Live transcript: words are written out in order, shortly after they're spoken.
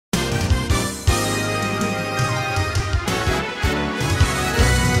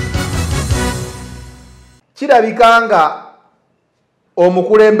kirabikanga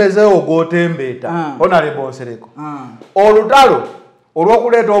omukulembeze ogwotembeeta Honorable Nsereko olutalo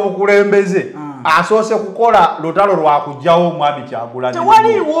olw'okuleeta obukulembeze asoose kukola lutalo lwakugjawo omwami Kyagulanyi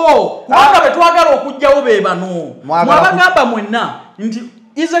tewaliwo kubanga betwagala okugjawo be bano mwabagamba mwenna nti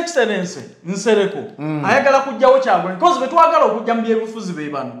His Excellency Nsereko ayagala kugjawo Kyagulanyi because betwagala okujja mu byebufuzi be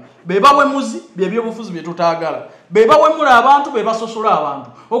bano bebabwemuzi byebyobufuzi bye tutaagala bebawemula abantu bebasosola abantu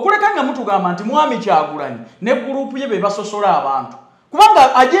okuleka nga mutugamba nti mwami Kyagulanyi ne gurupu ye bebasosola abantu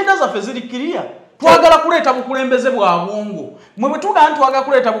kubanga agenda zaffe ziri clear twagala kuleeta bukulembeze bwa bwongo mwe bwe tugamba twagala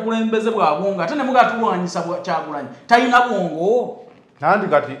kuleeta bukulembeze bwa bwongo ate ne mugatulwanyisa Kyagulanyi talina bwongo kandi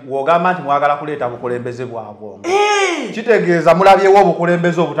kati wogamba nti mwagala kuleeta bukulembeze bwa bwongo kitegeeza mulabyewo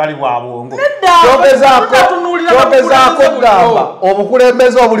obukulembeze obutali bwa bwongo kyogezaako kugamba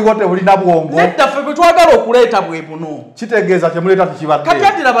obukulembeze obuliwo tebulina bwongo nedda ffe bwe twagala okuleeta bwe buno kitegeeza kyemuleeta tekibadde kati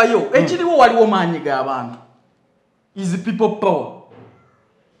adirabayo ekiriwo waliwo maanyi g'abantu is people power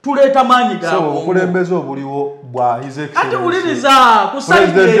tuleta maanyi g'abantu obukulembeze obuliwo bwa His Excellency ate uliriza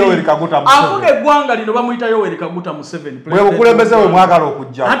kusayidde avuga eggwanga lino bamuyita Yoweri Kaguta Museveni bwe bukulembeze bwe mwagala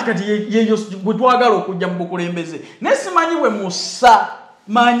okujja ate kati yeyo bwe twagala okujja mu bukulembeze ne simanyi bwe musa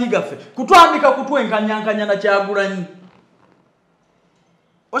maanyi gaffe kutwandika kutwenkanyankanya na Kyagulanyi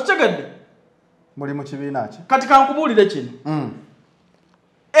okitegedde muli mu kibiina ki kati kankubuulire kino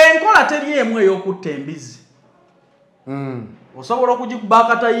enkola teri emu ey'okutta embizi osobola okugikuba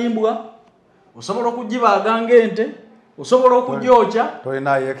akatayimbwa osobola okugibaaga ng'ente osobola okugyokya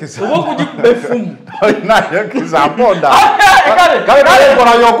oba okugikuba effumu kale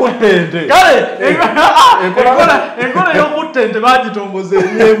enkola y'okutta ente enkola y'okutta ente baagitongoza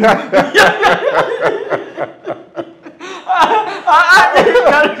ebyemu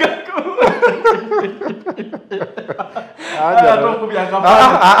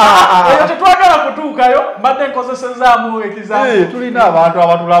tetwagala kutuukayo mbadde nkozesezaamu ekizambo tulina abantu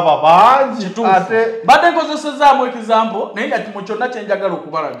abatulaba bangi mbadde nkozesezaamu ekizambo naye nga mu kyonna kyenjagala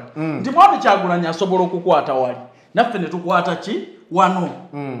okubalaga nti mwami Kyagulanyi asobola okukwata wali naffe ne tukwata ki wano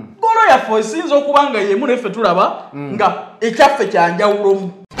golo yaffe esinza okuba nga yemu neffe tulaba nga ekyaffe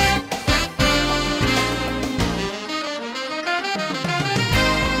kyanjawulomu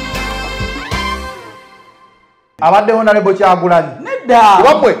abadde Honorable Kyagulanyi nedda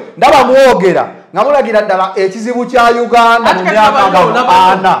wabwe ndaba mwogera nga mulagira ddala ekizibu kya Uganda mu myaka nga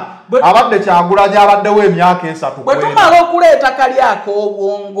 4 abadde Kyagulanyi abaddewo emyaka 3 bwe tumala okuleeta kali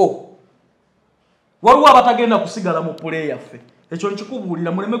ak'obwongo waliwo abatagenda kusigala mu pule yaffe ekyo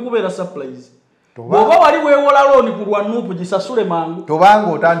nkikubuulira muleme kubeera surprise bw'oba wali weewola looni ku lwa nuupu gisasule mangu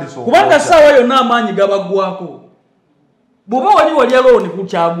tobanga otandise kubanga ssaawa yonna amaanyi gabaggwako bw'oba wali looni ku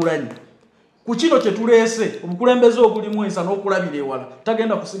Kyagulanyi ku kino kye tuleese obukulembeze obulimu ensa n'okulabira ewala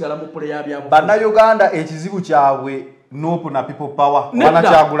tagenda kusigala mu pule ya byabufuzi bannayuganda ekizibu kyabwe Nuupu na people power wana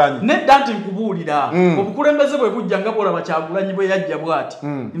Kyagulanyi nedda nti nkubuulira obukulembeze bwe bujja nga bwolaba Kyagulanyi bwe yajja bw'ati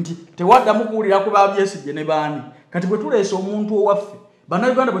nti tewaddamu kuwulira ku Babyesige ne baani kati bwe tuleese omuntu owaffe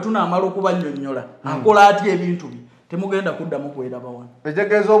bannayuganda bwe tunaamala okubannyonnyola akola atya ebintu bye temugenda kuddamu kweraba wano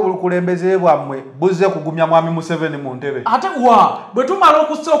etegeeza obukulembeze bwammwe buzze kugumya mwami Museveni mu ntebe ate bwe tumala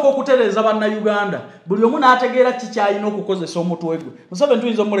okusooka okutereeza bannayuganda buli omu n'ategeera kikyalina okukozesa omutwe gwe Museveni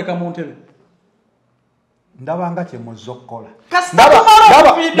tuyinza omuleka mu ntebe ndabanga kyemuzza okukola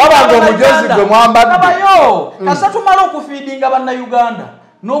ndabanga omujoozi gwe mwambadde kasita tumala okufiidinga bannayuganda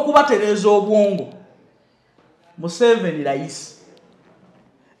n'okubatereeza obwongo Museveni layisi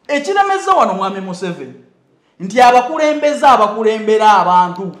ekiremeza wano mwami Museveni nti abakulembeze abakulembera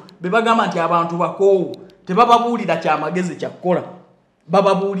abantu be bagamba nti abantu bakoowu tebababuulira kyamagezi kyakukola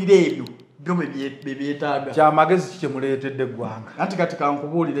bababuulira ebyo byo bebyetaaga kyamagezi kikyemuleetedde eggwanga anti kati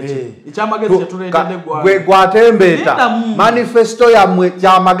kankubuulire ekyamagezi kyetuleetedde eggwanga gwe gwatembeeta manifesto yammwe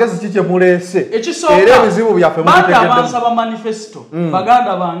kyamagezi kikyemuleese era ebizibu byaffe abansaba manifesto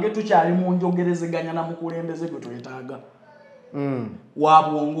baganda bange tukyali mu njogerezeganya na mukulembeze gwe twetaaga wa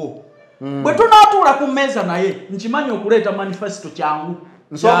bwongo bwe tunaatuula ku mmeeza naye nkimanyi okuleeta manifesto kyangu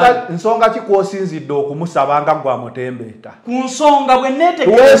nsonga ki kw'osinzidde okumusaba nga gwamutembeeta ku nsonga bwe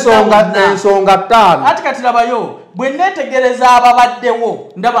neetegereza ensonga 5 ati kati labayo bwe neetegereza ababaddewo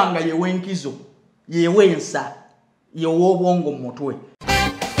ndaba nga yewenkizo yewensa yew'obwongo mu mutwe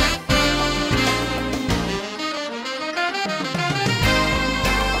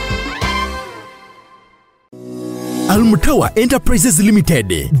Almutawa Enterprises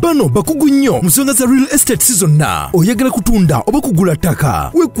Limited bano bakugu nnyo musonga za real estate season na oyagala kutunda oba kugula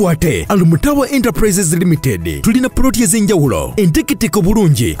ttaka wekwate Almutawa Enterprises Limited tulina ploti ez'enjawulo enteketeko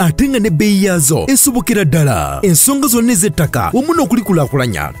bulungi ate nga ne bbeeyi yaazo esobokera ddala ensonga zonna ez'ettaka wamu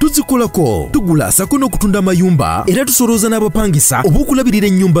n'okulikulaakulanya tuzikolako tugula sako n'okutunda amayumba era tusolooza n'abapangisa oba okulabirira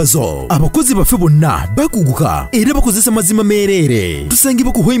ennyumba zo abakozi baffe bonna bakuguka era bakozesa mazima meereere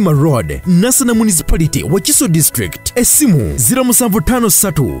tusangibwa ku Hoima Road Nasana Municipality Wakiso District essimu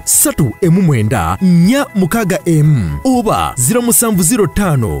 0757 oba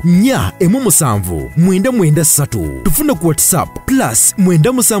 0705 tufuna ku WhatsApp plus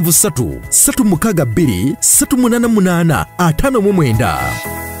 973623885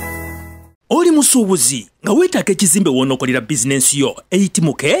 Oli musuubuzi nga weetaaga ekizimbe w'onookolera bizinensi yo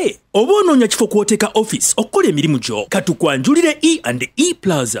eyitimuke oba onoonya kifo kw'oteeka office okukola emirimu gyo katukwanjulire E&E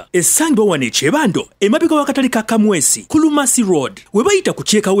Plaza essangibwa wano ekyebando emabega w'akatale ka Kamwesi ku Lumasi Road we bayita ku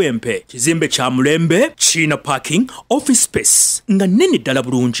Kyekawempe kizimbe kya mulembe kiina parking office space nga nnene ddala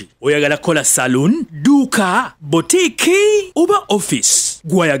bulungi oyagala kola saloon duuka boutique oba office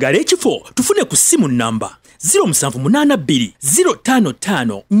gw'ayagala ekifo tufune ku ssimu namba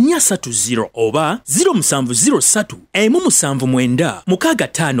 0782 oba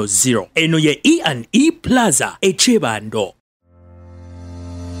 0703 eno ye E&E Plaza ekyebando.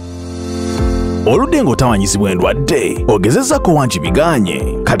 Oludde ng'otawanyizibwa endwadde ogezezzaako wangi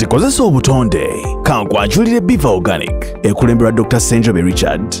biganye kati kozesa obutonde kankwanjulire Biva Organic ekulemberwa Dr. Senjobe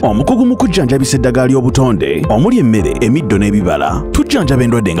Richard omukugu mu kujjanjabisa eddagala ly'obutonde omuli emmere emiddo n'ebibala tujjanjaba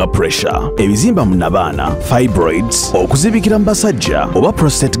endwadde nga pressure ebizimba mu nabaana fibroids okuzibikira mu basajja oba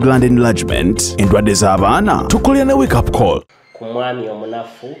prostate gland enlargement endwadde z'abaana tukolera ne wake up call ku mwami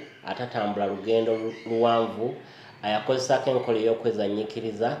omunafu atatambula lugendo luwanvu ayakozesako enkola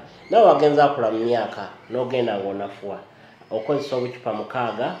ey'okwezannyikiriza nawe wagenza akula mu myaka n'ogenda ng'onafuwa okozesa obucupa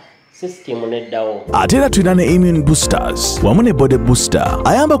 6 sisitimu neddawo ate era tulina ne immune boosters wamu ne body booster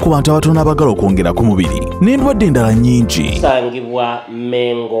ayamba ku bantu abatono abagala okwongera ku mubiri n'endwadde endala nnyingi tusangibwa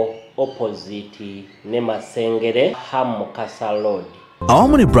Mengo opposite ne Masengere Hamukasa Road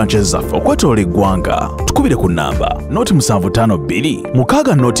awamu ne branches zaffe okwetoola eggwanga tukubire ku namba noti 752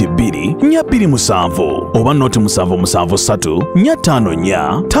 mukaaga noti 2 427 oba noti 773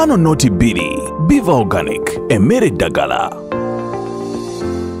 454 5 noti 2 Biva Organic emmere eddagala.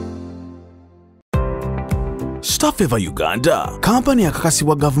 Staffeva Uganda, kampani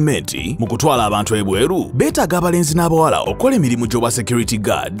akakasibwa gavumenti mu kutwala abantu ebweru beetaaga abalenzi n'abawala okola emirimu gy'obwa security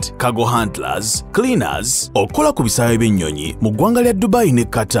guard, cargo handlers, cleaners, okola ku bisaawe by'ennyonyi mu ggwanga lya Dubai ne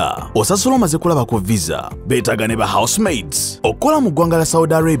Qatar, osasula omaze kulaba ku visa. Beetaaga ne ba housemaids okola mu ggwanga lya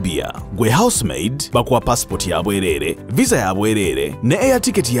Saudi Arabia. Gwe housemaid bakuwa passport ya bwereere, visa ya bwereere ne air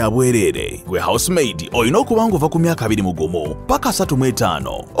ticket ya bwereere. Gwe housemaid olina okuba ng'ova ku myaka 21 paka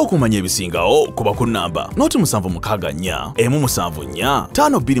 35 okumanya ebisingawo kuba ku namba noti 764 174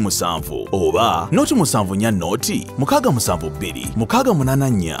 527 oba noti 74 noti 672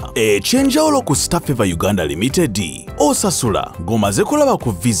 684 ekyenjawulo ku Staffeva Uganda Limited osasula ng'omaze kulaba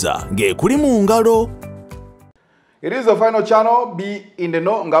ku visa ng'ekuli mu ngalo. It is the final channel, be in the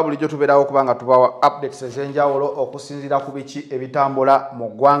know, nga bulijjo tubeerawo kubanga tubawa updates ez'enjawulo okusinziira ku biki ebitambula mu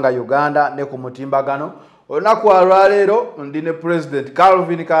ggwanga Uganda ne ku mutimbagano. Olunaku lwaleero ndi ne President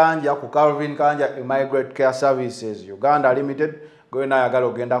Calvin Kanja ku Calvin Kanja Immigrant Care Services Uganda Limited. Gwena ayagala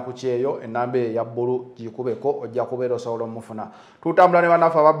ogenda ku kyeyo enamba ya bbulu gikubeko ojja kubeera osobola omufuna. Tutambula ne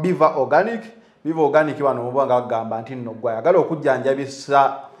bannaffe aba Biva Organic. Biva Organic bano mubanga bagamba nti nno gwe ayagala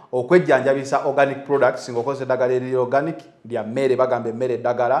okwejjanjabisa organic products ng'okozesa eddagala eriri organic lya mmere bagamba emmere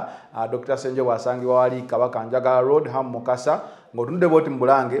eddagala. Dr. Senjo bw'asangibwa wali Kabaka Njagala Road Ham Mukasa ng'otunudde bwoti mu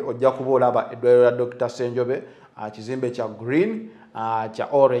Bulange ojja kuba olaba eddwaliro lya Dr. Senjobe kizimbe kya green kya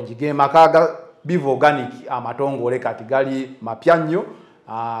orange gemaka Biva Organic amatongole kati gali mapya nnyo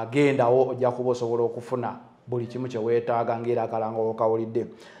gendawo ojja kuba osobola okufuna buli kimu kye weetaaga ng'era akalango okawulidde.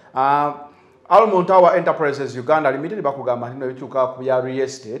 Almontawa Enterprises Uganda Limited bakugamba nti ebituuka ku bya real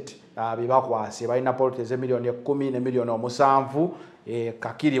estate bibakwase balina politi ez'emiliyoni 10 ne miliyoni 7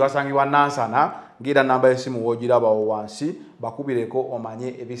 kakiri basangibwa Nansana ng'era namba y'essimu w'ogirabawo wansi bakubireko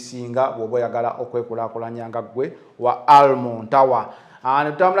omanye ebisinga bw'oba oyagala okwekulaakulanya nga ggwe wa Almontawa.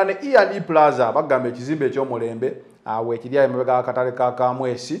 Netutambula ne E&E Plaza bagamba ekizimbe eky'omulembe weekiri emabega w'akatale ka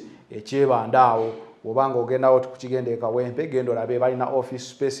Kamwesi ekyebandaawo. Obanga ogendawo tukigende Kawempe gendo labe balina office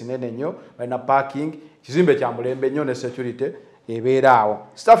space nene nnyo balina parking kizimbe kya mulembe nnyo ne security ebeeraawo.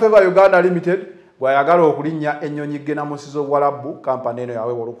 Staffeva Uganda Limited bw'ayagala okulinnya ennyonyi gena musizo Walabu kampani eno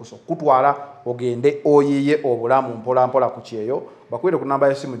yawe olukuso kutwala ogende oyiye obulamu mpola mpola ku kyeyo bakwire ku namba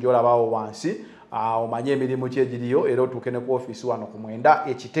y'essimu gy'olabawo wansi omanye emirimu kye giriyo era otuuke ne ku office wano ku Mwenda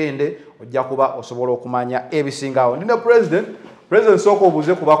ekitende ojja kuba osobola okumanya ebisingawo. Ndine president sooka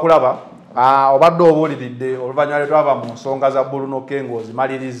obuuze ku bakulaba obadde obuuliridde oluvannyuma lwe twava mu nsonga za Bruno Kengo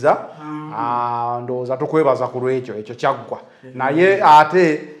ozimaliriza ndowooza tukwebaza ku lwekyo ekyo kyaggwa naye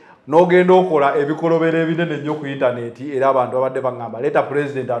ate n'ogenda okola ebikolobero ebinene nnyo ku intaneti era abantu babadde baŋŋamba leeta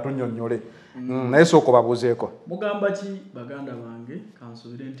president atunnyonnyole naye sooka babuuzeeko. Mugamba ki baganda bange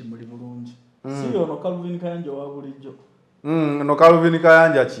kansubire nti muli bulungi si ono Calvin Kayanja wa bulijjo no Calvin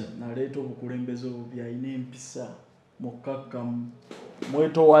Kayanja ki naleeta obukulembeze obubi alina empisa mukakkamu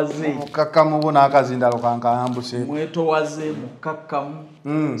mwetowaze mukakkamu bo n'akazindalo kankayambuse mwetowaze mukakkamu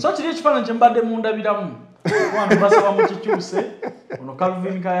so kiri ekifaananyi kye mbadde mundabiramu abantu basaba mu kikyuse ono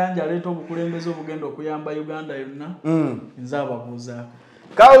Calvin Kayanja aleeta obukulembeze obugenda okuyamba Uganda yonna nze ababuuzaako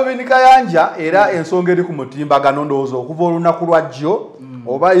Calvin Kayanja era ensonga eri ku mutimbagano ndowooza okuva olunaku lwa jjo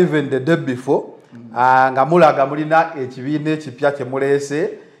oba even the day before nga mulaga mulina ekibiina ekipya kye muleese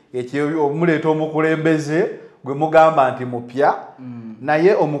muleeta omukulembeze gwe mugamba nti mupya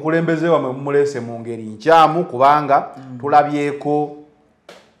naye omukulembeze wamwe mumuleese mu ngeri nkyamu kubanga tulabyeko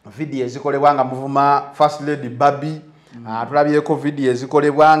video ezikolebwa nga muvuma First Lady Barbie tulabyeko video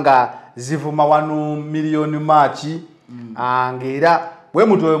ezikolebwa nga zivuma 1 million match ng'era bwe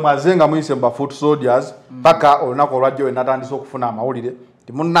mutowe mwaze nga muyise mu foot soldiers paka olunaku olwajjo we natandise okufuna amawulire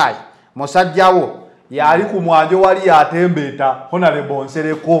nti munnaye musajjawo yali ku mwanjo wali yatembeeta Honorable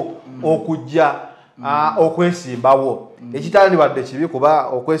Nsereko okujja okwesimbawo ekitandibadde kibi kuba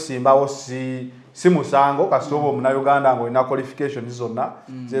okwesimbawo si musango kasita oba omunauganda ng'olina qualification zonna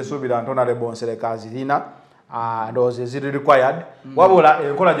zesuubira nti Honorable Nsereko azirina ndowooza eziri required wabula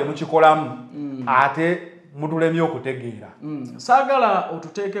enkola gye mukikolamu ate mutulemye okutegeera saagala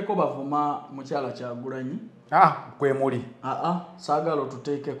otuteekeko bavuma mukyala Kyagulanyi kwemuli saagala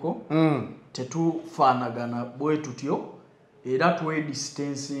otuteekeko tetufaanagana bwe tutyo era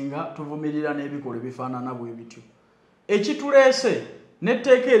twedistancinga tuvumirira n'ebikola ebifaanana bwe bityo ekituleese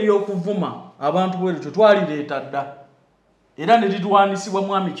n'etteeka ery'okuvuma abantu bwe tutyo twalireeta dda era ne litwanisibwa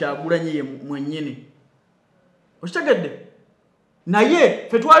mwami Kyagulanyi ye mwennyini okitegedde naye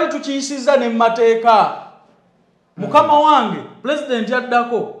fe twali tukiyisizza ne mmateeka mukama wange president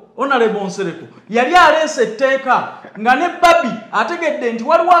yaddako Honorable Nsereko yali aleese etteeka nga ne Barbie ategedde nti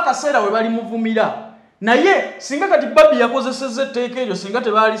waliwo akaseera we bali muvumira naye singa kati Barbie yakozesezza etteeka eryo singa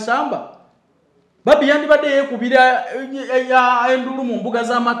tebaalisamba Barbie yandibadde yeekubira endulu mu mbuga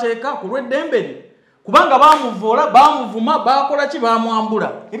z'amateeka ku lw'eddembe lye kubanga baamuvoola baamuvuma baakola ki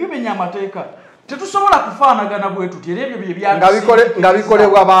baamwambula ebyo benya amateeka tetusobola kufaanagana bwe tuti era ebyo bye nga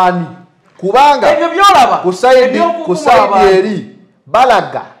bikolebwa baani kubanga ebyo byolaba ku sayidi eri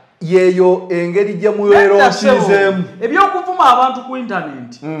balaga yeyo engeri gye muweroosizeemu ebyokuvuma abantu ku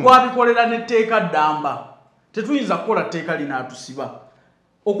intaneti twabikolera n'etteeka ddamba tetuyinza kukola tteeka linaatusiba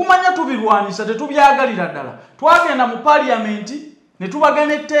okumanya tubirwanisa tetubyagalira ddala twagenda mu paliyamenti ne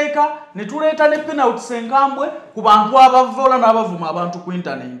tubagana etteeka ne tuleeta ne penalties enkambwe ku bantu abavoola n'abavuma abantu ku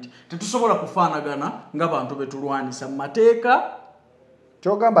intaneti tetusobola kufaanagana nga bantu betulwanisa mu mateeka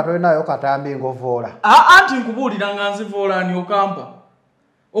kyogamba tolinayo katambi ng'ovoola anti nkubuulira nga nzivoola ani okampa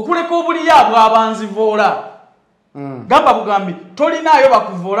okuleka obuliyaabwe abanzivoola gamba bugambi tolinaayo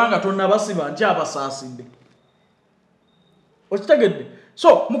bakuvoola nga tonnabasiba nkyabasaasidde okitegedde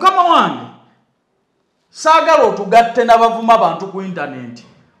so mukama wange saagala otugatte n'abavuma abantu ku intaneti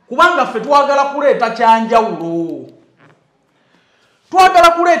kubanga ffe twagala kuleeta kyanjawulo twagala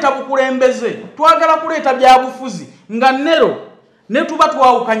kuleeta bukulembeze twagala kuleeta byabufuzi nga nero ne tuba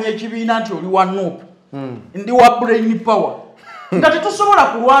twawukanya ekibiina nti oli wa nuupu ndi wa brain power nga tetusobola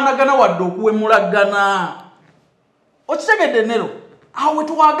kulwanagana wadde okuwemulagana okitegedde nero awe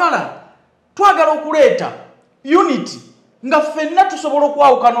twagala okuleeta unity nga ffenna tusobola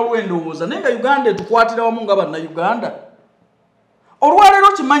okwawukana olw'endowooza naye nga Uganda etukwatira wamu nga bannayuganda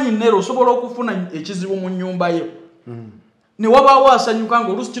olwaleero kimanyi nero osobola okufuna ekizibu mu nnyumba yo ne wabaawo asanyuka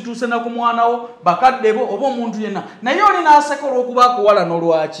ng'oluusi kituuse na ku mwanawo bakadde bo oba omuntu yenna naye oli n'aseka olw'okuba akuwala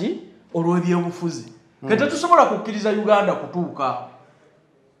n'olwaki olw'ebyobufuzi kete tusobola kukkiriza Uganda kutuuka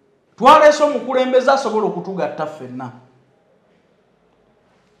twaleese omukulembeze asobola okutugatta ffenna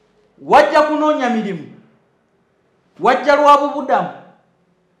wajja kunoonya mirimu wajja lwabubudamu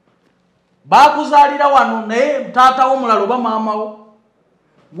baakuzaalira wano naye taatawo mulala oba maamawo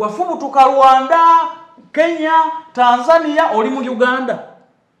wafubutuka Rwanda Kenya Tanzania oli mu Uganda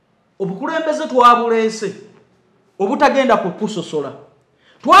obukulembeze twabuleese obutagenda kukusosola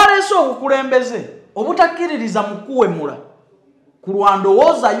twaleese obukulembeze obutakkiririza mu kuwemula ku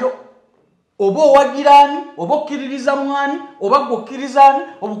lwandowoozayo oba owagirani oba okkiririza mwani oba gwokkirizaani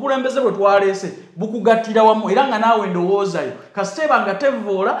obukulembeze bwe twaleese bukugattira wamu era nga naawe ndowoozayo kasiteeba nga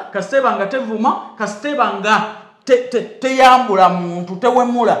tevoola kasiteeba nga tevuma kasiteeba nga teyambula muntu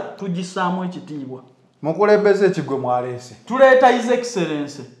tewemula tugisaamu ekitiibwa mukulembeze ekigwe mwaleese tuleeta his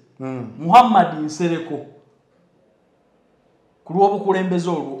excellence Muhammad Nsereko ku lw'obukulembeze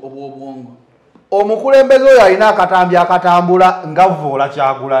obw'obwongo omukulembeze oyo alina akatambi akatambula nga voola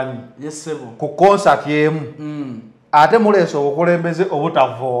Kyagulanyi ku concert emu ate muleese obukulembeze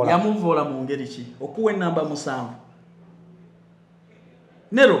obutavoola yamuvoola mu ngeri ki okuwa ennamba 7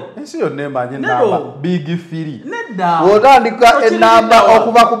 Nero ensi yonna emanyi ennamba big firi nedda wotandika ennamba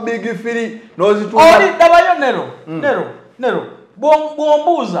okuva ku big firi n'ozituula oli ddabayo Nero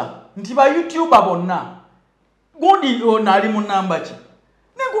bw'ombuuza nti ba YouTuber bonna gundi ono ali mu nnamba ki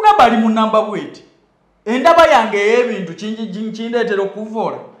nekugamba ali mu nnamba bweti endaba yange ey'ebintu kindeetera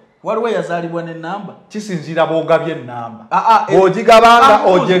okuvoola waliwo yazaalibwa n'ennamba kisinziira bw'ogabye ennamba bw'ogigabanga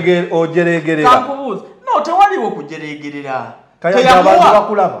ojereegerera kankubuuza no tewaliwo kujereegerera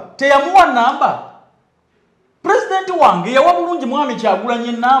teyamuwa nnamba pulezidenti wange yawa bulungi mwami Kyagulanyi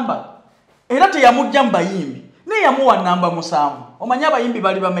ennamba era teyamujja mu bayimbi naye yamuwa nnamba 7 omanyi abayimbi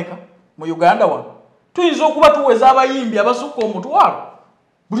bali bameka mu Uganda wano tuyinza okuba tuweza abayimbi abasukka omutwalo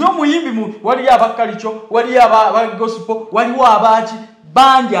buli omuyimbi waliyo abakalico waliyo aba gospel waliwo abaki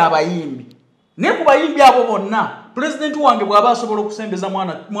bangi abayimbi naye ku bayimbi abo bonna pulezidenti wange bw'aba asobola okusembeza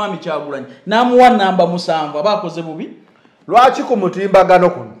mwami Kyagulanyi n'amuwa nnamba 7 aba akoze bubi lwaki ku mutimbagano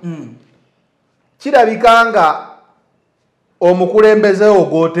kuno kirabika nga omukulembeze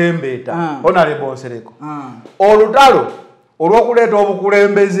ogw'otembeeta Honorable Nsereko olutalo olw'okuleeta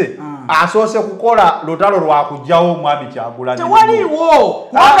obukulembeze asoose kukola lutalo lwakugjawo mwami Kyagulanyi tewaliwo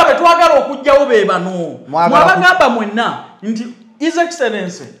kubanga betwagala okugjawo be bano mwabagamba mwenna nti his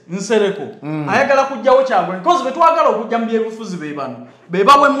excellence Nsereko ayagala kugjawo Kyagulanyi because betwagala okujja mu byebufuzi be bano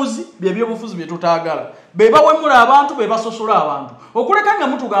bebawemmuzi byebyobufuzi bye tutaagala bebawemmula abantu bebasosola abantu okuleka nga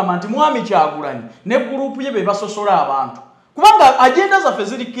mutugamba nti mwami Kyagulanyi ne gurupu ye bebasosola abantu kubanga agenda zaffe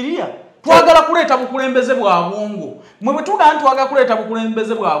ziri kiriya twagala kuleeta bukulembeze bwa bwongo mwe bwe tugamba twagala kuleeta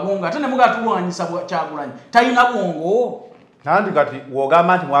bukulembeze bwa bwongo ate ne mugatulwanyisa Kyagulanyi talina bwongo nandi kati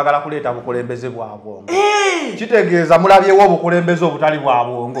wogamba nti mwagala kuleeta bukulembeze bwa bwongo kitegeeza mulabyewo obukulembeze obutali bwa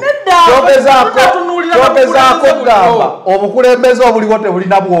bwongo kyogezaako kugamba obukulembeze obuliwo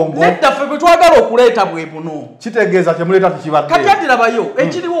tebulina bwongo nedda ffe bwe twagala okuleeta bwe buno kitegeeza kyemuleeta tekibadde kati adirabayo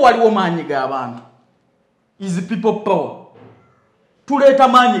ekiriwo waliwo maanyi g'abantu is people power tuleeta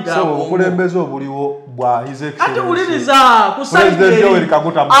maanyi g'abongo obukulembeze obuliwo bwa his excellence ate uliriza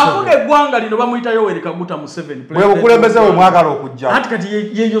avuga eggwanga lino bamuyita Yoweri Kaguta Museveni bwe bukulembeze bwe mwagala okujja ati kati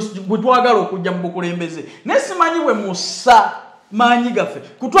yeyo bwe twagala okujja mu bukulembeze naye simanyi bwe musa maanyi gaffe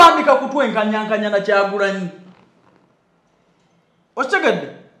kutwandika kutwenkanyankanya na Kyagulanyi okitegedde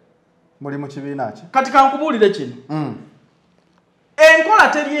muli mu kibiina ki kati kankubuulire kino enkola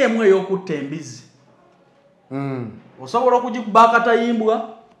teri emu ey'okutta embizi osobola okugikuba akatayimbwa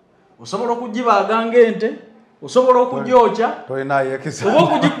osobola okugibaaga ng'ente osobola okugyokya tolinayekiza oba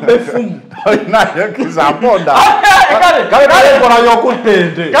okugikuba effumu tolinayekiza mponda kale enkola y'okutta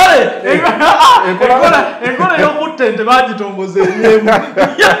ente enkola y'okutta ente bagitongoza ebyemu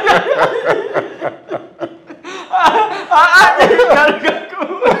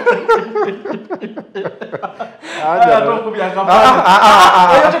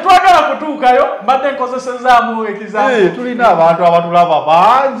tetwagala kutuukayo mbadde nkozesezaamu ekizambo tulina abantu abatulaba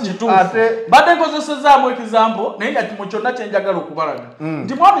bangi mbadde nkozesezaamu ekizambo naye nga mu kyonna kyenjagala okubalaga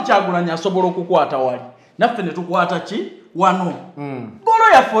nti mwami Kyagulanyi asobola okukwata wali naffe ne tukwata ki wano golo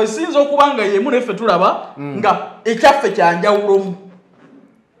yaffe esinza okuba nga yemu neffe tulaba nga ekyaffe kyanjawulomu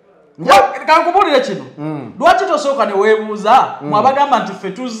kankubuulire kino lwaki tosooka ne weebuuza mwabagamba nti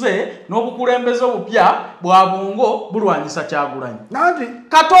ffe tuzze n'obukulembeze obupya bwa bwongo bulwanyisa Kyagulanyi nanti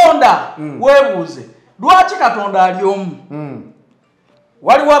Katonda weebuuze lwaki Katonda ali omu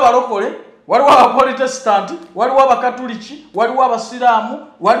waliwo abalokole waliwo abaprotestant waliwo abakatuliki waliwo abasiraamu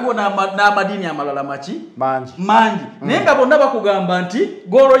waliwo n'amadiini amalala mangi naye nga bonna bakugamba nti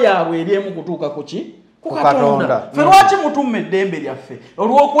goolo yaabwe eri emu kutuuka ku ki ku Katonda ffe lwaki mutumma eddembe lyaffe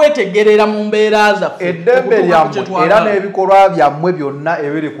olw'okwetegerera mu mbeera zaffe eddembe lyammwe era n'ebikolwa byammwe byonna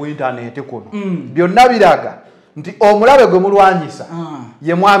ebiri ku intaneti kuno byonna biraga nti omulabe gwe mulwanyisa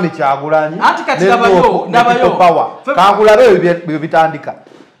ye mwami Kyagulanyi anti kati ndabayo kankulabe ebyo bitandika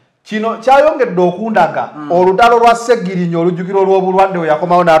kino kyayongedde okundaga olutalo lwa Segirinyo olujjukiro olw'obulwadde we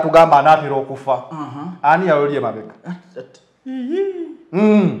yakomawo n'atugamba anaatera okufa ani yalolye mabega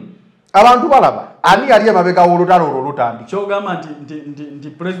abantu balaba ani yali emabega w'olutalo olwo lutandika kyogamba nti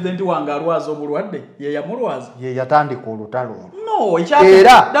pulezidenti wange alwaza obulwadde ye yamulwaza ye yatandika olutalo olwo no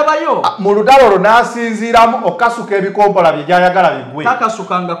era dabayo mu lutalo olwo n'asinziiramu okasuka ebikompola bye gyayagala bigwe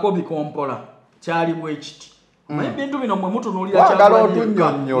takasukangako bikompola kyali bwe kiti ebintu bino mwe mutunuulira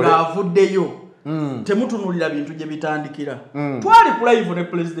ng'avuddeyo temutunuulira bintu gye bitandikira twali ku live ne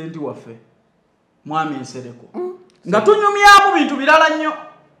pulezidenti waffe mwami Nsereko nga tunyumyamu bintu birala nnyo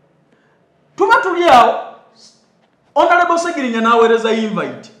tuba tuli awo Honorable Segirinya n'aweereza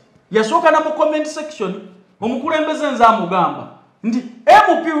invite yasooka na mu comment section omukulembeze nze amugamba nti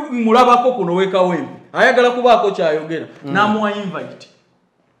MP mulabako kuno wekawempe ayagala kubaako kyayogera n'amuwa invite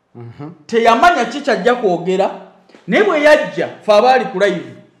teyamanya kikyajja kwogera naye bwe yajja fe abaali ku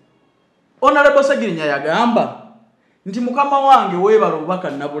live Honorable Segirinya yagamba nti mukama wange weebala obubaka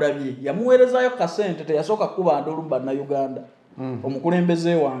nabulabye yamuweerezayo kasente teyasooka kuba ndolumba na Uganda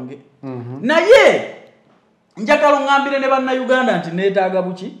omukulembeze wange naye njagala ngambire ne banna Uganda nti neetaaga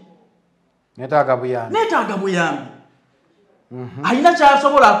buki neetaaga buyambi alina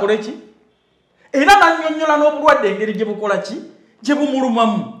kyasobola akole ki era nannyonnyola n'obulwadde engeri gye bukola ki gye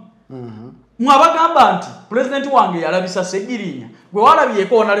bumulumamu mwabagamba nti pulezidenti wange yalabisa Segirinya gwe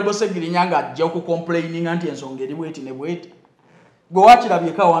walabyeko Honorable Segirinya ng'ajja okucomplaininga nti ensonga eri bweti ne bweti gwe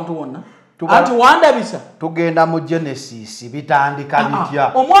wakirabyeko awantu wonna anti wandabisa tugenda mu Genesis bitandika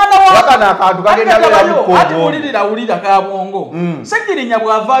bitya omwana akantu kagenda wulira kabwongo Segirinya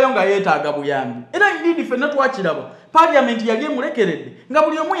bw'avaayo nga yeetaaga buyambi era indeed ffenna twakiraba parliament yali emulekeredde nga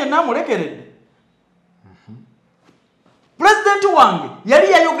buli omu yenna amulekeredde pulezidenti wange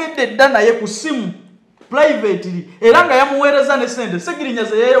yali yayogedde dda naye ku simu privately era nga yamuweereza ne sente Segirinya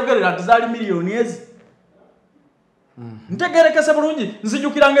ze yayogerera nti zaali miliyoni ezi ntegerekese bulungi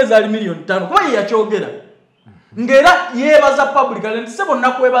nzijukira ng'ezaali miliyoni 5 kuba ye yakyogera ng'era yeebaza publicly nti sebo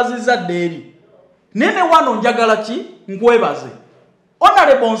nakwebazizza ddeeri naye ne wano njagala ki nkwebaze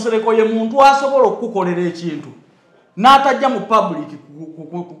Honorable Nsereko ye muntu asobola okukukolera ekintu n'atajja mu public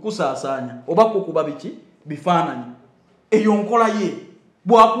kukusaasaanya oba kukuba biki bifaananyi eyo nkola ye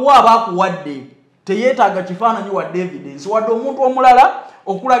bw'akuwa aba akuwadde teyeetaaga kifaananyi wadde evidence wadde omuntu omulala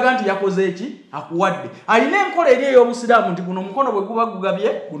okulaga nti yakoze eki akuwadde alina enkola eri ey'obusiraamu nti guno omukono bwe guba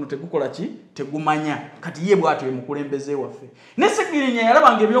gugabye guno tegukola ki tegumanya kati ye bw'atyo ye mukulembeze waffe ne Segirinya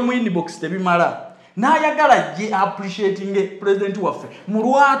yalaba nga eby'omu inbox tebimala n'ayagala gye appreciating pulezidenti waffe mu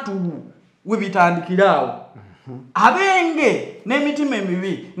lwatu we bitandikira awo abenge n'emitima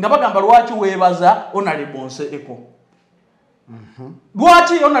emibi nga bagamba lwaki weebaza Honorable Nsereko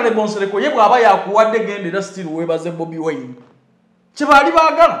lwaki Honorable Nsereko ye bw'aba yakuwadde gendera still weebaze Bobi Wine kyebaali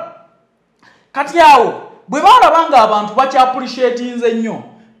baagala kati awo bwe baalaba nga abantu bakyappreciatinze nnyo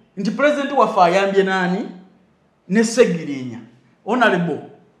nti pulezidenti waffe ayambye naani ne Segirinya Honorable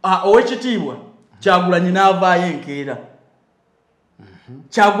ow'ekitiibwa Kyagulanyi n'avaayo enkeera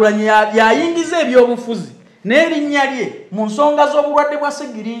Kyagulanyi yayingiza ebyobufuzi n'erinnya lye mu nsonga z'obulwadde bwa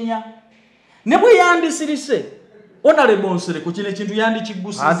Segirinya ne bwe yandisirise Honorable Nsereko kino ekintu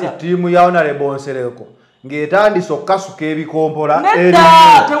yandikiggusiza anti ttiimu ya Honorable Nsereko ng'etandise okukasuka ebikompola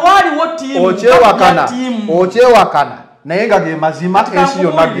nedda tewaliwo ttiimu okyewakana naye nga ge mazima ensi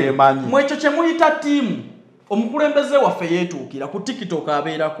yonna gemanyi mwekyo kye muyita ttiimu omukulembeze waffe yeetuukira ku TikTok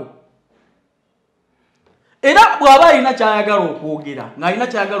abeerako era bw'aba alina kyayagala okwogera ng'alina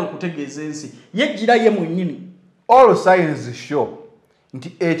kyayagala okutegeeza ensi yejjira ye mwennyini all signs show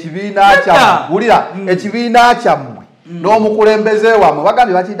nti ekibiina kyammwe wulira ekibiina kyammwe n'omukulembeze wammwe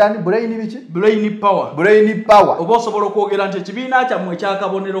bagambye bakiyita ndi brain power oba osobola okwogera nti ekibiina kyammwe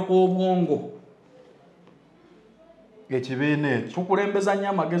ekyakabonero k'obwongo ekibiina ekyo tukulembeza nnyo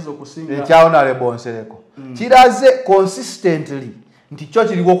amagezi okusinga ekya Honorable Nsereko kiraze consistently nti kyo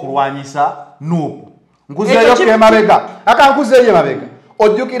kiriwo okulwanyisa nuupu nkuzeeyo kemabega akankuzeeyo emabega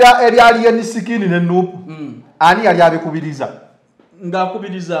ojjukira ebyali enisikini ne nuupu ani yali abikubiriza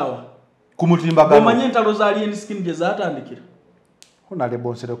ng'akubirizawa ku mutimbagano omanyi entalo za alien skin gye zaatandikira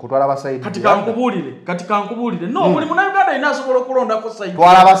Honorable Nsereko twala basayidi kati kankubuulire no buli munnayuganda yina asobola okulondako sayidi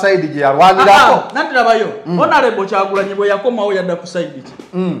twala abasayidi gye yalwanirako nantirabayo Honorable Kyagulanyi bwe yakomawo yadda ku sayidi ki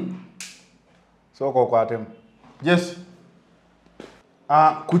sooka okwatemu yes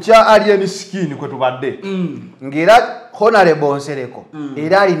kukya alien skin kwe tubadde ng'era Honorable Nsereko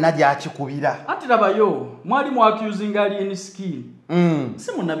era alina gy'akikubira antirabayo mwali mu accusing alien skin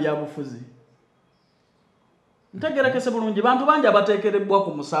si munnabyabufuzi ntegerekese bulungi bantu bangi abateekerebbwa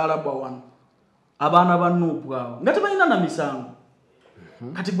ku musaalaba wano abaana ba Nuupu awo nga tebalina na misango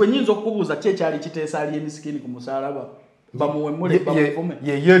kati gwe nnyinza okukubuuza ki ekyali kiteesa alien skin ku musaalaba bamuwemule bamuvume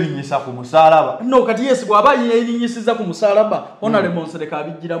ye yerinyisa ku musalaba no kati yes bwaba yerinyisiza ku musalaba Honorable Nsereko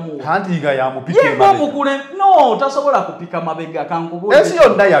abijjiramu anti nga yamupika mabega mukule no tasobola kupika mabega kankubulire esi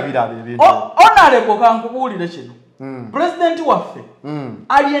yonna yabirabe ebintu Honorable kankubulire kino president waffe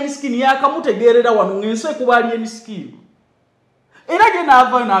alien skin yakamutegerera wano ngense kuba alien skin era je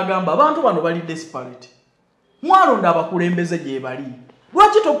naava n'agamba abantu bano bali desperate mwalonda abakulembeze gye bali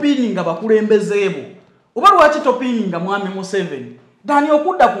lwaki topininga bakulembezeebo oba lwaki topininga mwami Museveni dani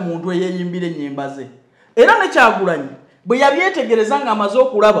okudda ku muntu eyeyimbire ennyimba ze era ne Kyagulanyi bwe yabyetegereza nga amaze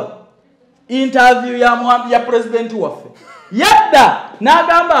okulaba interview ya president waffe yadda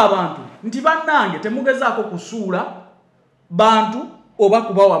n'agamba abantu nti bannange temugezaako kusuula bantu oba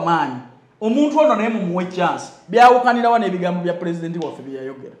kubawa maanyi omuntu ono naye mumuwe chance byawukanirawa n'ebigambo bya president waffe bye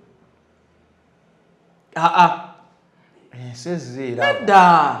yayogera esezera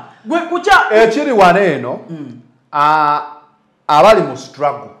gwe kucha ekiri waneeno abali mu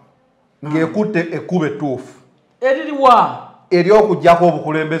struggle ng'ekutte ekkuba ettuufu eririwa ery'okuggyako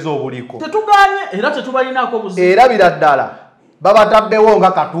obukulembeze obuliko tetuganye era tetubalinaako buzibu era biradala babataddewo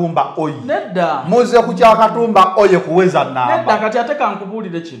nga Katumba oyi nedda muze ku kya Katumba oye kuweza namba nedda kati ate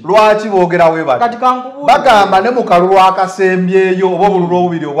kankubuulire kino lwaki boogera we bati kati kankubuulire bagamba ne mu kalulu akasembyeyo oba obululu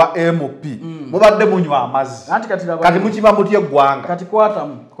obubiri obwa MP mubadde munywa amazzi kati mukiba mutya eggwanga kati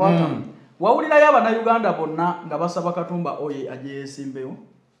kwatamu wawulirayo Abannayuganda bonna nga basaba Katumba oye ajeesimbewo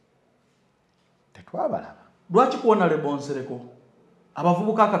tetwabalaba lwaki kuona Honorable Nsereko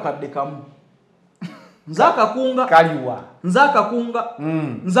abavubuka akakadde kamu nzakakunga kaliwa nzakakunga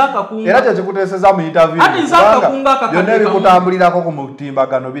era kyekikuteeseza mu interview ati nzakakunga akakadde byonna ebikutambulirako ku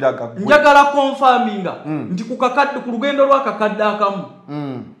mutimbagano biraga njagala confirminga nti ku kakadde ku lugendo lw'akakadde akamu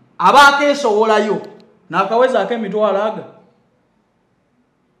abaakeesowolayo n'akaweza ak'emitwalo aga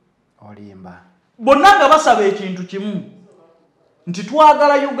olimba bonna nga basaba ekintu kimu nti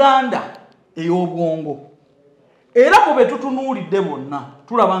twagala Uganda ey'obwongo era ku be tutunuulidde bonna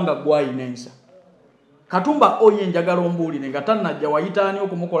tulaba nga gwayina ensa Katumba oye njagala ombuulire nga tannajja wayitaani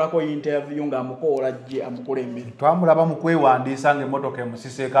okumukolako interview ng'amukoola jje amukulembere twamulaba mu kwewandiisa ng'emmotoka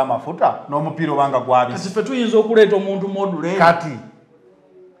emusiseeko amafuta n'omupiira obanga gwabise kati ffe tuyinza okuleeta omuntu module kati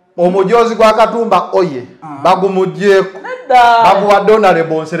omujoozi gwa Katumba oye bagumuggyeko baguwadde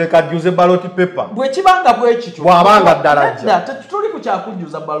Honorable Nsereko ajjuze ballot paper bwe kibanga bwe kityo bw'abanga ddala jja tetuli ku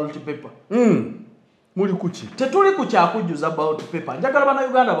kyakujjuza ballot paper muli kuki tetuli ku kyakujjuza ballot paper njagala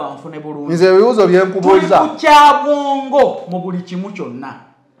Bannayuganda banfune bulungi nze ebibuuzo bye nkubuuza tuli ku kyabwongo mu buli kimu kyonna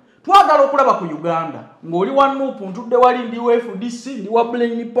twagala okulaba ku Uganda ng'oli wa Nuupu ntudde wali ndi wa FDC ndi wa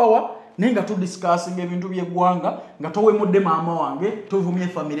Brain Power naye nga tudisikasinga ebintu by'eggwanga nga towemudde maama wange tovumye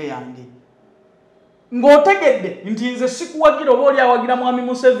famire yange ng'otegedde nti nze sikuwagira oba oli awagira mwami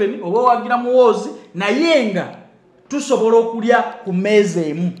Museveni oba owagira Muwoozi naye nga tusobola okulya ku mmeeza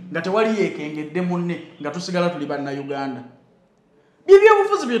emu nga tewali yeekengedde munne nga tusigala tuli Bannayuganda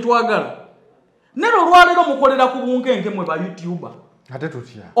byebyobufuzi bye twagala nero olwaleero mukolera ku bunkenke mwe ba YouTuber ate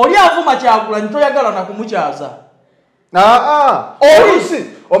tutya oli avuma Kyagulanyi toyagala na kumukyaza olusi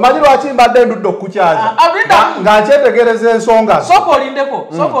omanyi lwaki mbadde ndudde okukyaza nga nkyetegereza ensonga sooka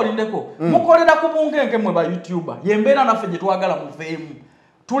olindeko mukolera ku bunkenke mwe ba YouTuber yembeera naffe gye twagala muveemu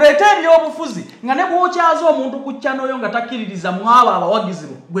tuleete ebyobufuzi nga ne bwokyaza omuntu ku ccanoyo nga takkiririza mwabo abawagizi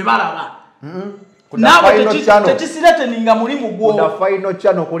bwe balaba naawe tekisireteninga mulimu gwo final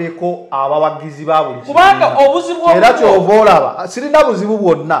channel kuliko abawagizi ba buli kubanga obuzibu era kyova olaba sirina buzibu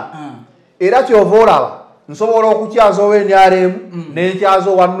bwonna era kyova olaba nsobola okukyaza owa NRM n'enkyaza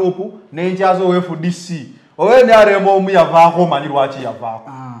owa Nuupu n'enkyaza owa FDC owa NRM omu yavaako omanyi lwaki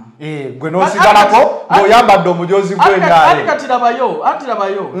yavaako gwe n'osigalako ng'oyambadde omujoozi gw'enyaale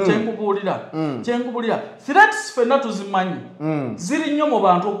atirabayo kyenkubulira threats ffenna tuzimanyi ziri nnyo mu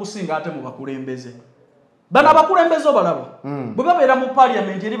bantu okusinga ate mu bakulembeze bano abakulembeze obalaba bwe babeera mu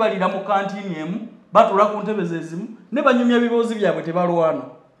parliament eri balira mu kantiini emu batula ku ntebe zezimu ne banyumya ebibuuzi byabwe tebalwana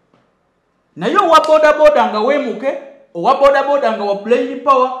naye owa bodaboda nga weemuke owa bodaboda nga wa Brain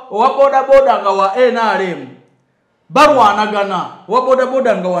Power owa bodaboda nga wa NRM balwanagana owa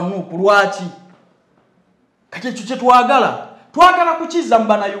bodaboda nga wa Nuupu lwaki kati ekyo kye twagala kukiza mu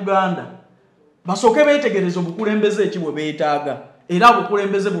Bannayuganda basooke beetegereza obukulembeze eki bwe beetaaga era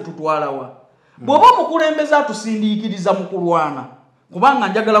obukulembeze bututwalawa bw'oba omukulembeze atusindiikiriza mu kulwana kubanga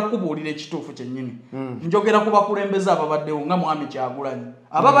njagala kukubuulira ekituufu kyennyini njogera ku bakulembeze ababaddewo nga mwami Kyagulanyi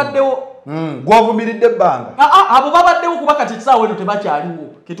ababaddewo gw'ovumiridde ebbanga abo babaddewo kuba kati ekisaawa eno tebakyaliwo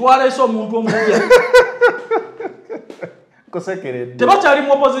ketwaleese omuntu omupya tebakyali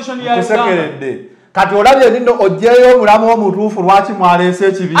mu opposition ya Uganda kati olabye nino ojjeeyo omulamu omutuufu lwaki mwaleese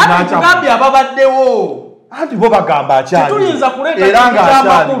ekibiina kyagambye ababaddewo anti bo bagamba akyali tetuyinza kuleta kintu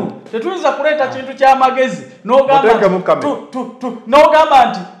ky'amakulu tetuyinza kuleta kintu ky'amagezi n'ogamba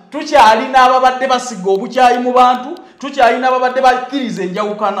nti tukyalina ababadde basiga obukyayi mu bantu tukyalina ababadde bakkiriza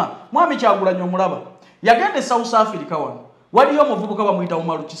enjawukana. Mwami Kyagulanyi omulaba yagenda e South Africa waliyo omuvubuka bamuyita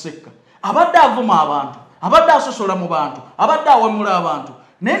Umaru Kisekka abadde avuma abantu abadde asosola mu bantu abadde awemula abantu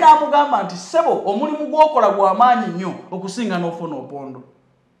naye n'amugamba nti ssebo omulimu gw'okola gw'amaanyi nnyo okusinga n'ofuna opondo.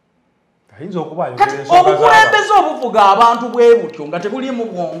 Obukulembeze obuvuga abantu bwe butyo nga tebuliimu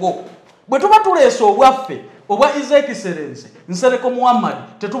bwongo bwe tuba tuleese obwaffe obwa His Excellency Nsereko Muhammad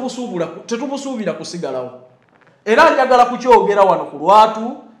tetubusuubira kusigalawo. Era njagala kukyogera wano ku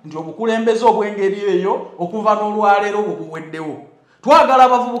lwatu nti obukulembeze obw'engeri eyo okuva n'olwaleero bubuweddewo. Twagala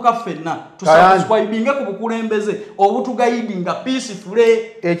abavubuka ffenna tusubscribinge ku bukulembeze obutugayidinga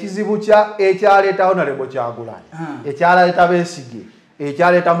peacefully. Ekizibu ekyaleeta Honorable Kyagulanyi ekyaleeta Besigye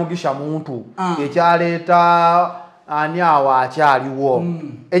ekyaleeta Mugisha Muntu ekyaleeta ani awo akyaliwo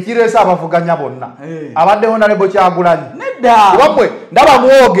ekireese abavuganya bonna abadde Honorable Kyagulanyi wabwe ndaba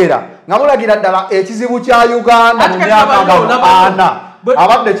mwogera nga mulagira ddala ekizibu kya Uganda mu myaka nga 4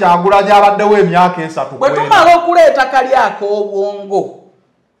 abadde Kyagulanyi abaddewo emyaka 3 bwe tumala okuleeta kali ak'obwongo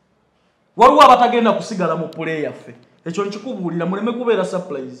waliwo abatagenda kusigala mu pule yaffe. Ekyo nkikubuulira muleme kubeera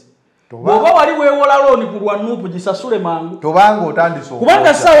surprise. Bw'oba wali weewola looni ku lwanuupu gisasule mangu tobanga otandise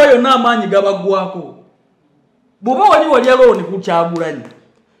kubanga ssaawa yonna amaanyi gabaggwako. Bw'oba wali looni ku Kyagulanyi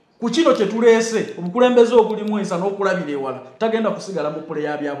ku kino kye tuleese obukulembeze obulimu ensa n'okulabira ewala tagenda kusigala mu pule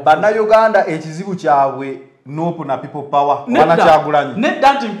ya byabufuzi. Bannayuganda ekizibu kyabwe Nuupu na people power wana Kyagulanyi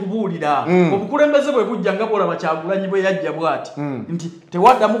nedda nti nkubuulira obukulembeze bwe bujja nga bwolaba Kyagulanyi bwe yajja bw'ati nti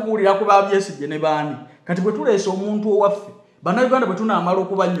tewaddamu kuwulira ku Besigye ne baani. Kati bwe tuleese omuntu owaffe Bannayuganda bwe tunaamala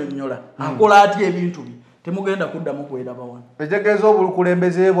okubannyonnyola akola atya ebintu bye temugenda kuddamu kweraba wano. Etegeeza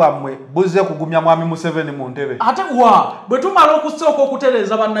obukulembeze bwammwe buzze kugumya Mwami Museveni mu ntebe. Ate bwe tumala okusooka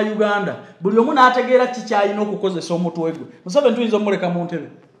okutereeza Bannayuganda buli omu n'ategeera kikyalina okukozesa omutwe gwe Museveni tuyinza omuleka mu ntebe.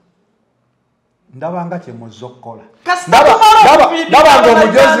 Ndabanga kye muzze okukola. Ndabanga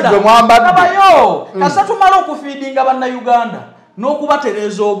omujoozi gwe mwambadde. Kasita tumala okufiidinga Bannayuganda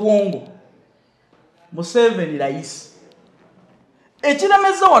n'okubatereeza obwongo Museveni layisi.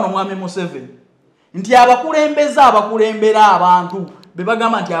 Ekiremeza wano Mwami Museveni nti abakulembeze abakulembera abantu be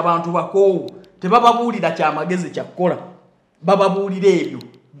bagamba nti abantu bakoowu tebababuulira kyamagezi kyakukola bababuulira ebyo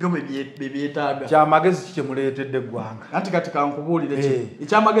byo bebyetaaga. Kyamagezi kiki muleetedde eggwanga? Anti kati kankubuulire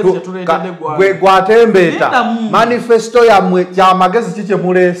ekyamagezi kyetuleetedde eggwanga gwe gwatembeeta manifesto yammwe kyamagezi kiki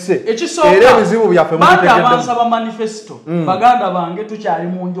muleese era ebizibu byaffe mutegeddemu. Bansaba manifesto baganda bange tukyali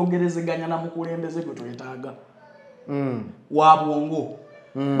mu njogerezeganya na mukulembeze gwe twetaaga wa bwongo.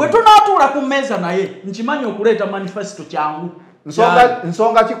 Bwe tunaatuula ku mmeeza naye nkimanyi okuleeta manifesto kyangu.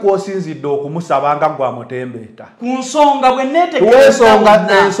 Nsonga ki kw'osinzidde okumusaba nga gwamutembeeta? Ku nsonga bwe neetegereza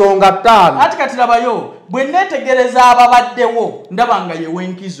ensonga 5 ati kati labayo bwe neetegereza ababaddewo ndaba nga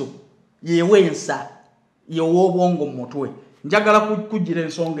yewenkizo yewensa yew'obwongo mu mutwe njagala kugira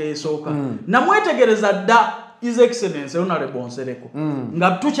ensonga esooka. Namwetegereza dda His Excellency Honorable Nsereko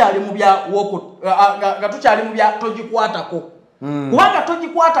nga tukyali mu bya togikwatako kubanga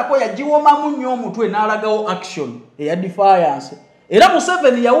togikwatako yagiwomamu nnyo omutwe n'alagawo action eya defiance. Era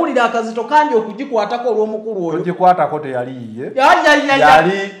Museveni yawulira akazito kangi okugikwatako olw'omukulu oyo. Togikwatako teyali yiye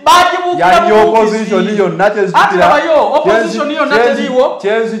yali opposition yonna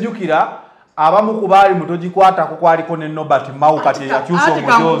kyenzijukira abamu ku baali mu togikwatako kwaliko ne Nobert Mao kati yakyusa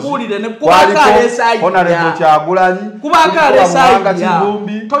omujoozi Honorable Kyagulanyi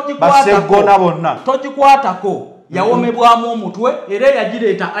Basseggona bonna togikwatako yawomebwamu omutwe era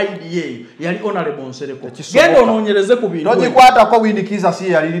yagireeta idea yali Honorable Nsereko. Genda onoonyereze ku bintu togikwatako Winnikiza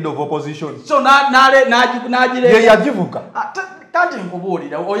si yali leader of opposition so nagireeta yagivuga. Kati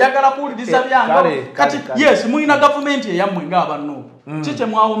nkubuulira oyagala kuwuliriza byange kati yes mulina gavumenti eyammwe ng'abanno kiki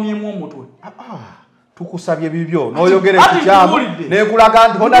mwawomyemu omutwe tukusabye bibyo n'oyogera ekikyamu nekulaga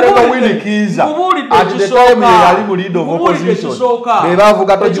nti Honorable Winnikiza ati the time yali mu leader of opposition be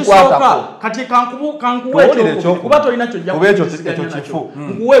bavuga togikwatako. Kati kankuwe ekyo kuba tolina kyojjakukifu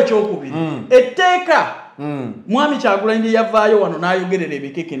nkuwe ekyokubiri etteeka Mwami Kyagulanyi yavaayo wano n'ayogerera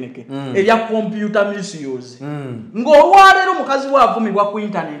ebikekeneke ebya computer misuse ng'olwaleero mukazi we avumibwa ku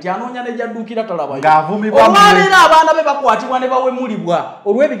internet anoonya nejjadduukira talabayo olwaleero abaana be bakwatibwa ne bawemulibwa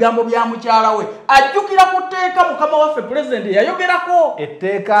olw'ebigambo bya mukyala we ajjukira ku tteeka mukama waffe pulezidenti yayogerako.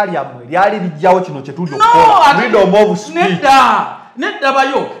 Etteeka lyammwe lyali lijjawo kino kye tuli okukola freedom of speech.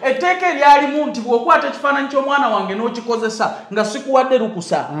 Neddabayo etteeka eryalimu nti bw'okwata ekifaananyi ky'omwana wange n'okikozesa nga sikuwadde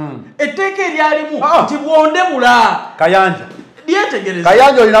lukusa. Etteeka eryalimu nti bw'ondebula Kayanja lyetegereza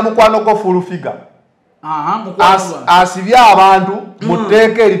Kayanja olina mukwano gwo full figure asibye abantu mu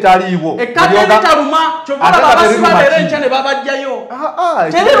tteeka eritaliiwo ekkadde eritaluma kyova babasiba leero enkya ne babajjayo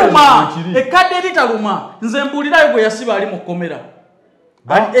teriruma ekkadde eritaluma nze mbuulirayo gwe yasiba ali mu kkomera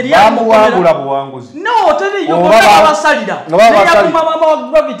bamuwangula buwanguzi no teriyo babasalira neyakuma mama wa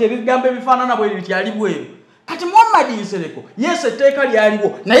gravity ebigambo ebifaanana bwe bityali bweru kati Muhammad Nsereko yes etteeka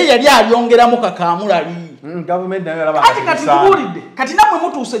lyaliwo naye yali alyongeramu kakaamulali kati nkubulidde kati namwe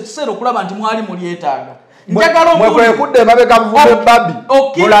mutuuse ekiseera okulaba nti mwali mulyetaaga njagala mwekudde mabega muvume Barbie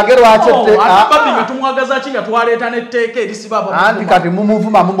mulage lwaki Barbie nga tumwagaza ki nga twaleeta n'etteeka erisiba anti kati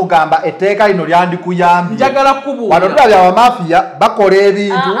mumuvuma mumugamba etteeka lino lyandikuyambye njagala kubuulira wano tulabye abamafiya bakola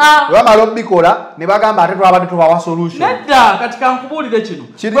ebintu bamala obikola ne bagamba ate twabadde tubawa solution nedda kati kankubuulire kino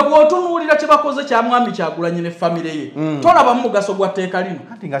bwe bw'otunuulira kye bakoze kya mwami Kyagulanyi ne famire ye tolabamu mugaso gwa tteeka lino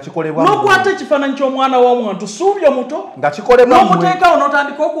anti nga kikolebwa n'okwata ekifaananyi ky'omwana w'omuntu suubye muto nga kikolebwa n'omuteekawo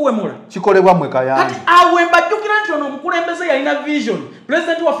n'otandika okuwemula kikolebwa mwe kayandi wembajjukira nti ono omukulembeze yalina vision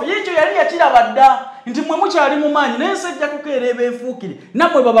pulezidenti waffe yekyo yali yakiraba dda nti mwe mukyali mu maanyi naye nsi ejja kukeera eba enfuukire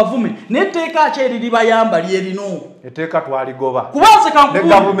nammwe babavume n'etteeka ki eriribayamba lyerino etteeka twaligoba kubanze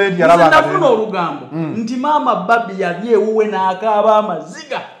kankubuulize nafuna olugambo nti maama Barbie yali ewuwe n'akaaba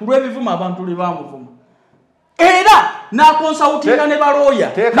amaziga ku lw'ebivumo abantu lwe bamuvuma era n'akonsawutinga ne balooya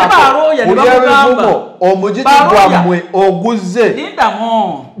ne balooya ne bamugamba omugigi gwammwe oguzze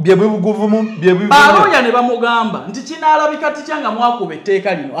lindamu balooya ne bamugamba nti kinaalabika tikya nga mwakuba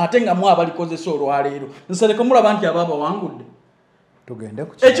etteeka lino ate nga mwabalikozesa olwaleero Nsereko mulaba nti aba bawangudde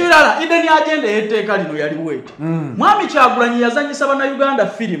ekirala ideni agenda ey'etteeka lino yaliwo eti mwami Kyagulanyi yazanyisa bannayuganda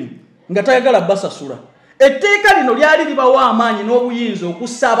firimu nga tayagala basasula etteeka lino lyali libawa amaanyi n'obuyinza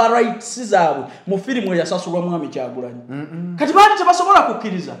okussa aba rights zaabwe mu firimu eyasasulwa mwami Kyagulanyi kati baali tebasobola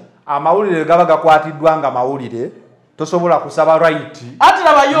kukkiriza amawulire gaba gakwatiddwa nga mawulire tosobola kusaba right ati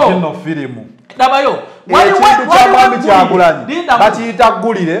labayo nno firimu labayo ekintu kya mwami Kyagulanyi bakiyita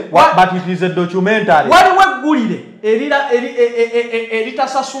ggulire bakiyitiriza documentary waliwo eggulire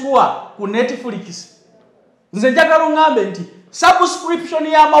eritasasulwa ku Netflix nze njagala oŋŋambe nti subscription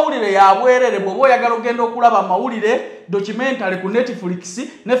ya mawulire ya bwerere bw'oba oyagala ogenda okulaba amawulire documentary ku Netflix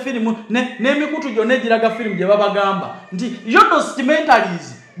ne firimu n'emikutu gyonna egiraga firimu gye babagamba nti yo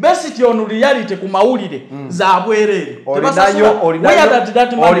documentaries based on reality ku mawulire za bwerere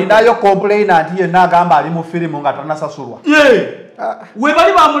olinayo complainant yenna agamba ali mu firimu nga tanasasulwa we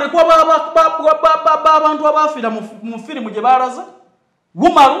bali bamulekwa abantu abafiira mu firimu gye balaza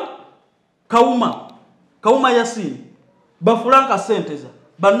Wumaru Kawuma Yasini Bafulanka Senteza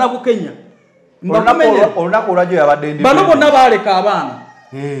Bannabukenya olunaku olwajjo yabadde ndi bano bonna baaleka abaana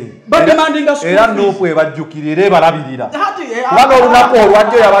bademandinga school era n'opu ebajjukirira ebalabirira kubanga olunaku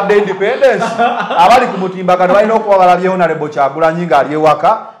olwajjo yabadde independence abali ku mutimbagano balina okuba balabyewo Honorable Kyagulanyi ng'ali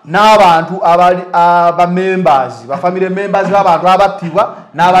ewaka n'abantu abamembers bafamily members b'abantu abattibwa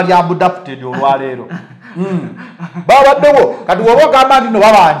n'abali abducted olwaleero babaddewo kati woba ogamba nti no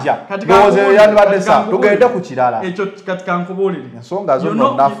babanja ndowooza yandibadde sa tugende ku kirala ekyo kati kankubuulire ensonga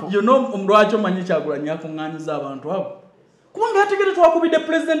zonna nnafu lwaki omanyi Kyagulanyi akuŋŋaanyiza abantu abo kubanga yategere twakubidde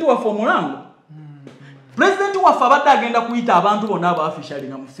pulezidenti waffe omulango pulezidenti waffe abadde agenda kuyita abantu bonna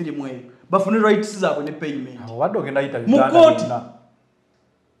abaafishalinga mu firimu eyo bafune rights zaabwe ne payment mu kooti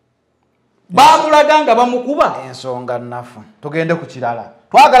bamulaga nga bamukuba ensonga nnafu tugende ku kirala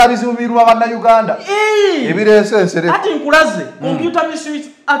twagala bizibu biruma bannayuganda ebireese Nsereko ati nkulaze Computer Misuse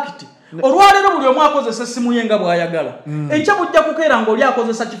Act olwaleero buli omu akozesa essimu ye nga bw'ayagala enkya bujja kukeera ng'oli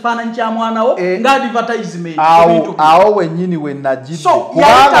akozesa kifaananyi kya mwanawo nga advertisement awo wennyini we najjidde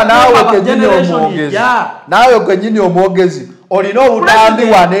kubanga naawe gwennyini omwogezi olina obutambi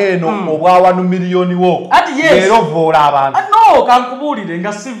waneeno obwawanu miliyoni wo era ovoola abantu no kankubuulire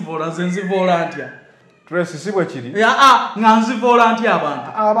nga sivoola nze nzivoola ntya Tracy si bwe kiri nga nzivoola ntya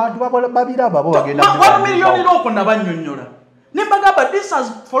abantu babiraba bo bagenda 1 miliyoni loko nabannyonnyola ne bagamba this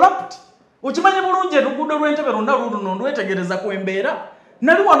has flopped okimanyi bulungi oluguudo lw'Entebbe lwonna luno ndwetegereza ku embeera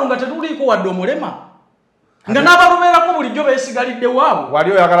nali wano nga tetuliiko wadde omulema nga n'abalubeerako bulijjo beesigalidde waabwe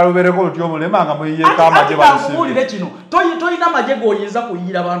wali oyagala lubeereko oluti omulema nga muyiyeeko amagye bakubuulire kino toyina amagye g'oyinza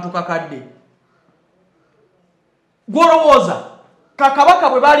kuyira abantu kakadde gw'olowooza kakabaka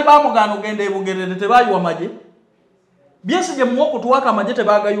bwe baali bamugaana ogenda ebugerere tebaayiwa magye Besigye muwa okutuwaka amagye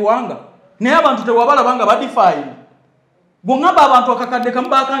tebaagayiwanga naye abantu tewabalaba nga badifayini bw'ongamba abantu akakadde kamu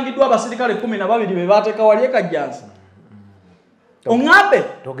baakangiddwa abasirikale 12 be baateeka wali ekajjansi ongambe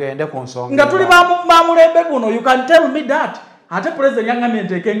tugende ku nsonga nga tuli bamulembe guno you can tell me that ate president yangamye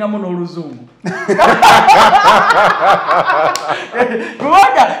ntekengamu n'oluzungu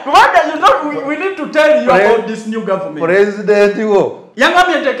kubanga you know we need to tell you about this new government president wo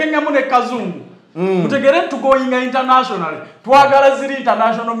yangamye ntekengamu ne kazungu mutegere tugoyinga international twagala ziri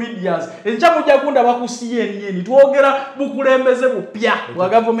international medias encha mujja kunda bakusiye twogera bukulembeze bupya wa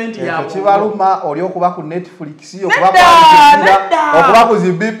government yabo kibaluma oli okuba ku Netflix okuba ku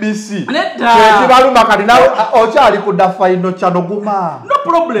BBC kibaluma kali nawe okyali ku da final channel guma no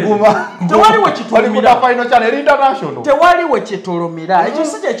problem tewali we kitulumira final channel international tewali we kitulumira ekyo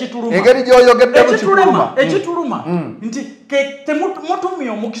sije kituluma engeri gyoyogedde mu kituluma ekituluma nti temutumye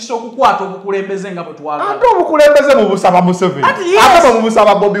omukisa okukwata obukulembeze nga bwe twagala ate obukulembeze mu busaba Museveni ate mu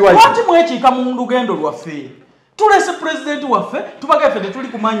busaba Bobi Wine ati mwekiika mu lugendo lwaffe tulese president waffe tubaga ffe tuli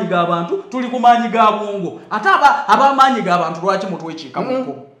kumanyi g'abantu tuli kumanyi ga bwongo ate abamanyi g'abantu lwaki mutwekiika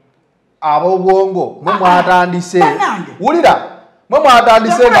muko abo bwongo mwe mwatandise wulira mwe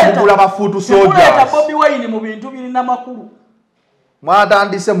mwatandise nga mugula bafuutu soldiers Bobi Wine mu bintu birina makulu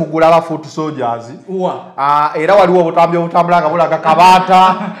mwatandise mugula bafuutu soldiers era waliwo obutambi obutambula nga bulaga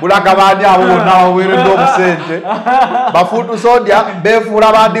kabaata bulaga bandi abo bonna baweeredde obusente bafuutu soldier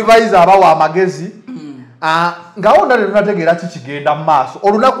beefuula ba advisor abawa amagezi nga wonna tetunategeera kikigenda mu maaso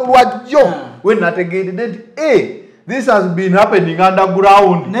olunaku lwajjo we nategeeredde nti this has been happening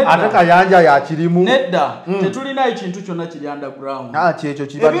underground ate kayanja yakirimu nedda tetulina ekintu kyonna kiri underground kyekyo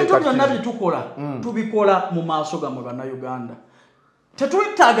kibadde ebintu byonna byetukola tubikola mu maaso gamwe bannayuganda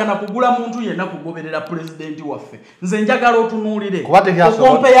tetuyitaagana kugula muntu yenna kugoberera pulezidenti waffe nze njagala otunuulire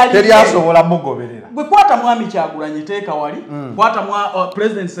teryasobola mugoberera gwe kwata mwami Kyagulanyi teeka wali kwata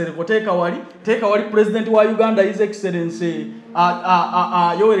president Nsereko teeka wali president wa Uganda his excellency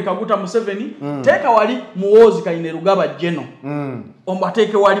Yoweri Kaguta Museveni teeka wali Muhoozi Kainerugaba Jeno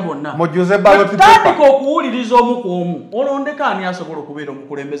ombateeke wali bonna tandika okuwuliriza omu ku omu olondeka ani asobola okubeera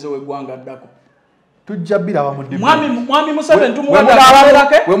omukulembeze w'eggwanga ddako tujja biraba mu mwami Museveni tumuwadde akaseera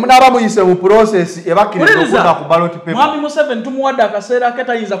ke we munaaba muyise mu process ebakkiriza okudda ku ballot paper mwami Museveni tumuwadde akaseera ke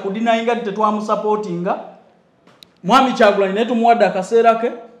tayinza kudinayinga nti tetwamusupportinga mwami Kyagulanyi naye tumuwadde akaseera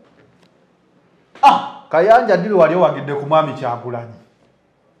ke Kayanja dili wali owagidde ku mwami Kyagulanyi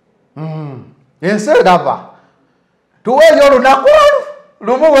ensi eraba tuweeyo olunaku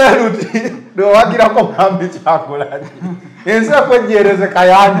lumu weeruti lwewagirako mwami Kyagulanyi ensi ekwejjeereze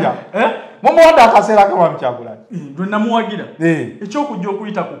Kayanja mumuwadde akaseera ke mwami Kyagulanyi lwe namuwagira ekyokujja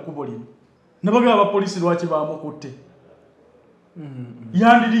okuyita ku kkubo lino nabagamba abapoliisi lwaki bamukutte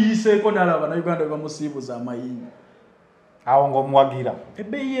yandiriyiseeko n'alaba Bannayuganda bwe bamusiibuza amayinja awo ng'omuwagira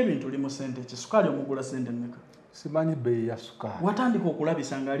ebbeeyi y'ebintu li mu ssente ki sukaali omugula ssente mmeka simanyi bbeeyi ya sukaali watandika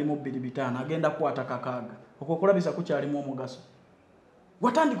okulabisa ng'alimu 2,500 agenda kukwata kakaaga okwo okulabisa kukyalimu omugaso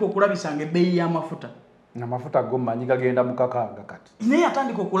watandika okulabisa ng'ebbeeyi y'amafuta n'amafuta go mmanyi gagenda mu kakaaga kati naye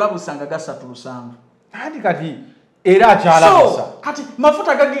atandika okulabisa nga ga 3,700 andi kati era akyalabisa kati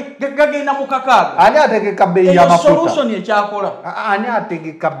mafuta gagenda mu kakaaga ani ategeka bbeeyi y'amafuta solution ekyakola ani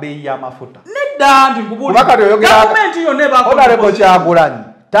ategeka bbeeyi y'amafuta nedda nti nkubulira gavumenti yonna ebakola Kyagulanyi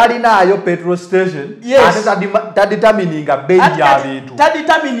talinaayo petrol station ate taditamininga bbeeyi y'abintu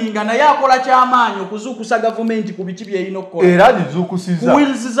taditamininga naye akola kyamaanyi okuzuukusa gavumenti ku biki byeyina okukola era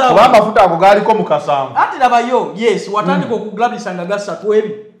gizuukusiza kuba amafuta ago gaaliko mu kasanvu ati labayo yes watandika okugulabisa nga ga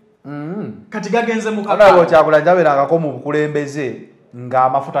 3,200 kati gagenze mu kakaaga Kyagulanyi abeerangako mu bukulembeze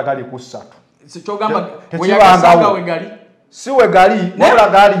ng'amafuta gali ku 3 kyogamba weyagasanga we gali si we gali wabula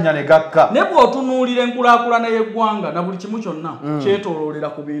gaalinya ne gakka ne bw'otunuulira enkulaakulana y'eggwanga na buli kimu kyonna kyetooloolera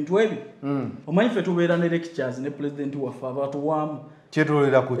ku bintu ebyo omanyi ffe tubeera ne lectures ne pulezidenti waffe abatuwaamu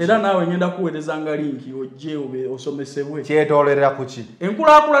kyetoolera ku ki era naawe ngenda kuweereza nga linki ojje osomesebwe kyetoolera ku ki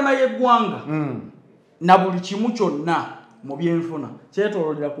enkulaakulana y'eggwanga na buli kimu kyonna mu byenfuna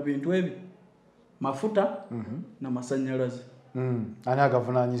kyetooloolera ku bintu ebyo mafuta n'amasannyalaze ani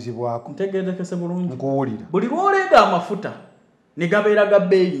agavunaanyizibwako ntegeerekese bulungi nkuwulira buli lwoleega amafuta ne gabeera ga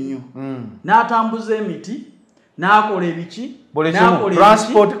bbeeyi nnyo n'atambuza emiti n'akola ebiki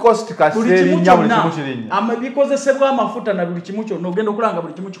transport cost kaserinnya buli kimu kirinnya bikozesebwa amafuta na buli kimu kyonna ogenda okulanga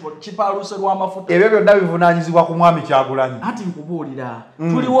buli kimu kipaaluuse lw'amafuta ebyo byonna bivunaanyizibwa ku mwami Kyagulanyi ati nkubuulira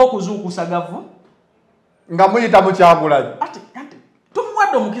tuliwo okuzuukusa gavu nga muyita mu Kyagulanyi ati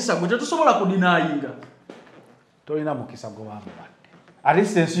tumuwadde omukisa gwe tetusobola kudinaayinga tolina mukisa gwe bamuwadde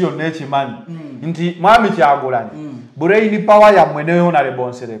ate ensi yonna ekimanyi nti mwami Kyagulanyi brain power yammwe ne Honorable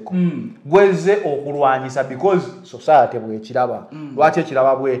Nsereko bwezze okulwanyisa because society bwekiraba lwaki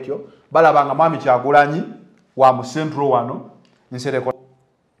ekiraba bwetyo balaba nga mwami Kyagulanyi wa mu central wano Nsereko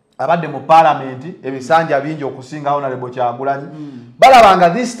abadde mu parliament ebisanja bingi okusinga Honorable Kyagulanyi balaba nga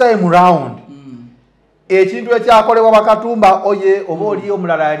this time round ekintu ekyakolebwa Bakatumba oye oba oli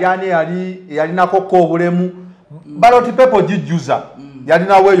omulala yalinako ko obulemu ballot paper gijjuza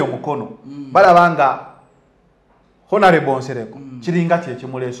yalinawo eyo mukono balaba nga Honorable Nsereko kiringa kye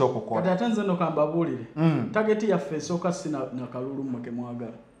kimuleese okukola kati ate nze no kambabulire tageti yaffe esooka si na kalulu mmwe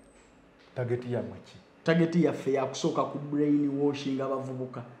mwagala tageti yamwe ki tageti yaffe yakusooka ku brain washing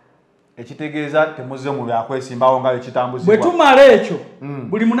abavubuka ekitegeeza temuze mu byakwesimbawo nga ekitambuzibwa bwe tumala ekyo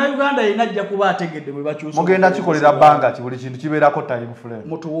buli munnayuganda yenna ajja kuba ategedde bwe bakyusa mugenda kikolera bbanga ki buli kintu kibeerako time frame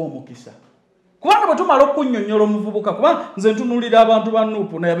mutuwa omukisa kubanga bwe tumala okunnyonnyola omuvubuka kubanga nze ntunuulira abantu ba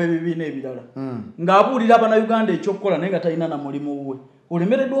nuupu n'abebibiina ebirala ng'abuulira abannayuganda ekyokukola naye nga talina na mulimu we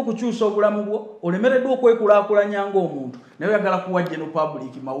olemereddwa okukyusa obulamu bwo olemereddwa okwekulaakulanya ng'omuntu naye oyagala kuwa geno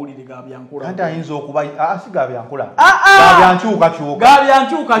public mawulire ga byankula kandi ayinza okuba asiga byankula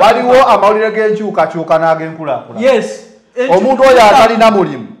gabyankyuka waliwo amawulire g'enkyukakyuka n'ag'enkulaakulana yes omuntu oyo atalina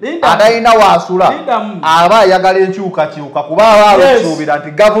mulimu atalina waasula aba ayagala enkyukakyuka kuba aba asuubira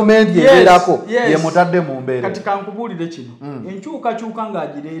nti gavumenti ebeerako yemutadde mu mbeera kati kankubuulire kino enkyukakyuka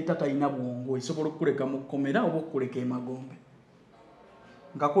ng'agireeta talina bwongo esobola okukuleka mu kkomera oba okukuleka emagombe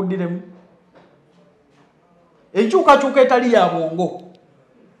nga kuddiremu enkyukakyuka etali ya bwongo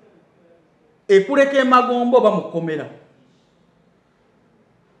ekuleka emagombe oba mu kkomera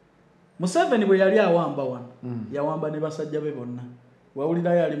Museveni bwe yali awamba wano yawamba ne basajja be bonna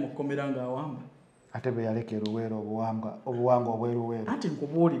wawulirayo ali mu kkomera ng'awamba ate bwe yalekera obuwero obuwanga obweruweero anti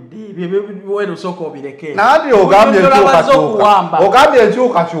nkubuulidde ebyo ebiweero sooka obireke nanti ogambye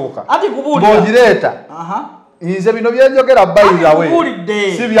enkyukakyuka anti nkubuulira ng'ogireeta nze bino byenjogera bayirawe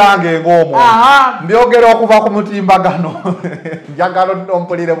si byange ng'omuntu mbyogera okuva ku mutimbagano njagala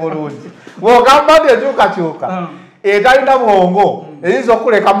ompulire bulungi bw'ogamba nti enkyukakyuka etalina bwongo eyinza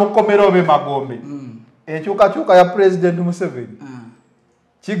okuleka mu kkomera oba emagombe enkyukakyuka ya President Museveni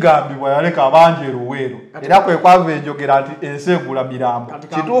kigambibwa yaleka abangi eruweero era kwe kwava enjogera nti ensi egula mirambo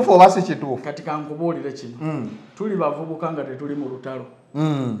kituufu oba si kituufu kati kankubuulire kino tuli bavubuka nga tetuli mu lutalo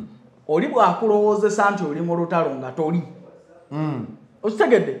oli bwakulowoozesa nti oli mu lutalo nga toli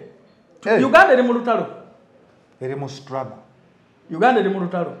okitegedde Uganda eri mu lutalo eri mu struggle Uganda eri mu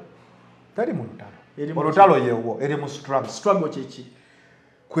lutalo tali mu lutalo olutalo yeewo eri mu struggle kyeki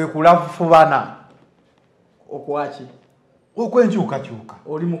kwe kulafubana okwaki okwenkyukakyuka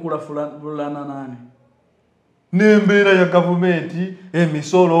oli mu kulafulana nani n'embeera ya gavumenti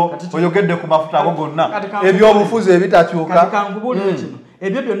emisolo oyogedde ku mafuta ago gonna ebyobufuzi ebitakyuka kati kankubuulire kino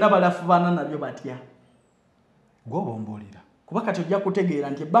ebyo byonna balafubana nabyo batya gw'obombolera kuba kati ojja kutegeera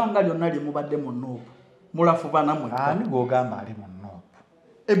nti ebbanga lyonna lye mubadde mu Nuupu mulafubana mwekka ani gw'ogamba ali mu Nuupu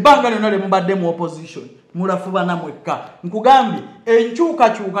ebbanga lyonna lye mubadde mu opposition mulafubana mwekka nkugambye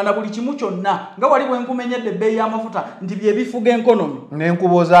enkyukakyuka na buli kimu kyonna nga wali bwenkumenyedde ebbeeyi y'amafuta nti byebifuga enkonomi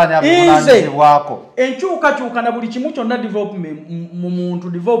nenkubuuzaani abivunaanyizibwako enkyukakyuka na buli kimu kyonna development mu muntu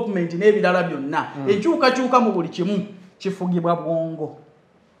development n'ebirala byonna enkyukakyuka mu buli kimu kifugibwa bwongo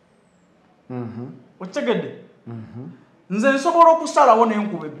okitegedde nze nsobola okusalawo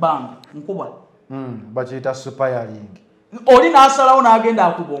nenkuba ebbanga nkuba bakiyita supayaling oli n'asalawo n'agenda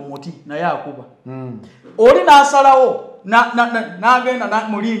akuba omuti naye akuba oli n'asalawo n'agenda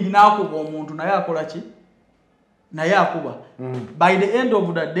mulingi n'akuba omuntu naye akola ki naye akuba by the end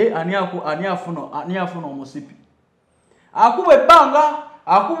of the day ani afuna omusipi akuba ebbanga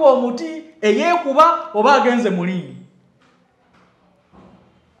akuba omuti eyeekuba oba agenze mulingi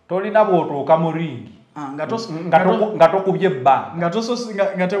tolina bw'otuuka mu ringi nga tokubye ebbanga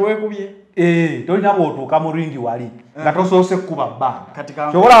nga teweekubye tolina bw'otuuka mu ringi wali nga tosoose kukuba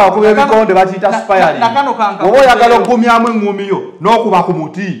bbanga kyobola wakuba ebikonde bakiyita spayaling oba oyagala okugumyamu eŋŋumi yo n'okuba ku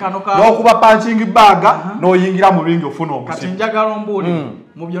muti n'okuba punching bag n'oyingira mu ringi ofuna omusipi kati njagala ombuulire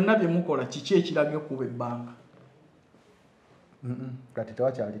mu byonna bye mukola kiki ekiraga ekkuba ebbanga kati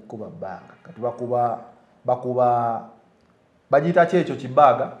tewakyali kukuba bbanga kati bakuba bagiyita ki ekyo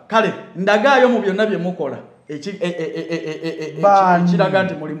kibaaga kale ndagaayo mu byonna bye mukola ekiraga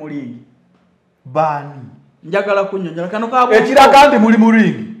nti muli mulingi baani njagala kunnyonnyola kano ekiraga nti muli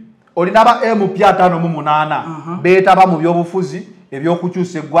mulingi olina ba MP58 beetaba mu byobufuzi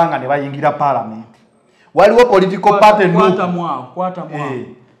ebyokukyusa eggwanga ne bayingira paalamenti waliwo political party kwatamwawo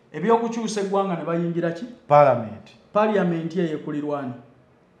ebyokukyusa eggwanga ne bayingira ki paalamenti eyo ekulirwani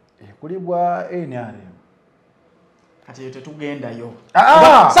ekulibwa NRM kati tetugendayo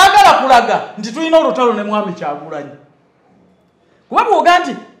saagala kulaga nti tulina olutalo ne mwami Kyagulanyi kuba bwoga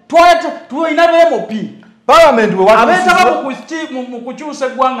nti tulina BMP abeetaba mu kukyusa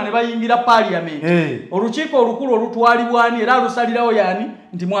eggwanga ne bayingira paalamenti olukiiko olukulu olutwalibwani era alusalirawo yaani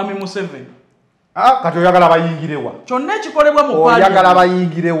nti mwami Museveni kati oyagala bayingirewa kyonna ekikolebwa mu oyagala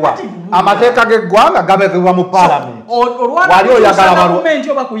bayingirewa amateeka g'eggwanga gabekebwa mu paalamenti wali oyagala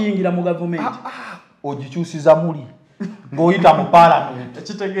gavumenti oba kuyingira mu gavumenti ogikyusiza muli ng'oyita mu parliament.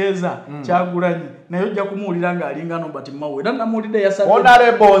 Ekitegeeza Kyagulanyi naye ojja kumuwulira ng'alinga Nobert Mao era namuwulidde yasabye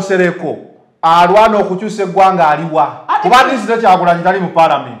Honorable Nsereko alwana okukyusa eggwanga aliwa kuba disito Kyagulanyi tali mu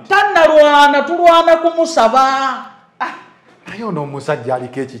parliament. Tannalwana tulwana kumusaba. Naye ono omusajja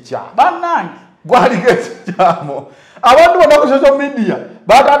aliko ekikyamu. Bannange Gwaliko ekikyamu. Abantu bonna ku social media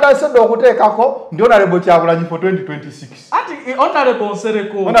batandasedde okuteekako ndi Honorable Kyagulanyi for 2026. Ati Honorable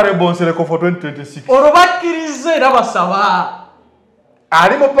Nsereko for 2026. Olwo bakkiriza era basaba.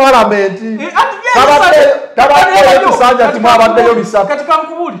 Ali mu parliament. Tabaddeyo kisanja timu abaddeyo bisatu. Kati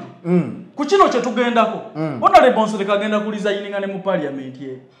kankubulire. Ku kino kye tugendako. Honorable Nsereko agenda kulizayininga ne mu parliament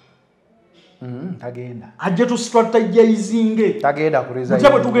ye. Tagenda. Ajje tu strategizinge. Tagenda kulizayininga.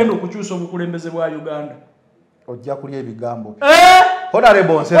 Mutya bwe tugenda okukyusa obukulembeze bwa Uganda. Ojja kulya ebigambo.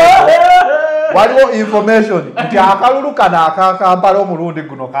 Honorable Nsereko. Waliwo information nti akalulu kana akakampala omulundi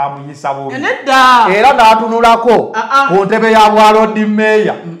guno kamuyisa bubi. Era n'atunulako ku ntebe ya bwalodi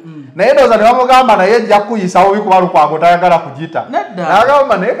meya. Naye ndowooza ne bamugamba naye nja kuyisa bubi kuba Lukwago tayagala kugita.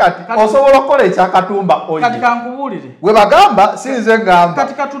 N'agamba naye kati osobola okukola ekya Katumba oye. Kati kankubuulire. Gwe bagamba sinze ngamba.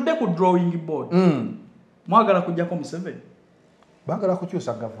 Kati katudde ku drawing board. Mwagala kujjako Museveni. Bagala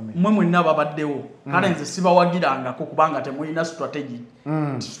kukyusa government. Mwe mwenna babaddewo. Kale nze sibawagirangako kubanga temulina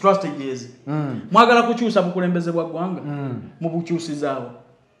strategies. Mwagala kukyusa bukulembeze bwa ggwanga. Mu bukyusizaawo.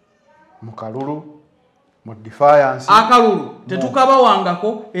 Mu kalulu. Mu defiance. Akalulu.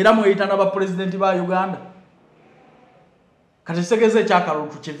 Tetukabawangako era mweyitana ba president ba Uganda. Kati segeze ekyakalulu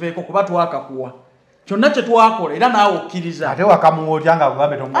tukiveeko kuba twakakuwa. Kyonna kye twakola era naawe okkiriza. Ate wakamuwootya nga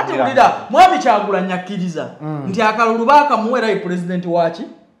bugambe tomugira. Ate ulira mwami Kyagulanyi akkiriza nti akalulu baakamuwa era president waki.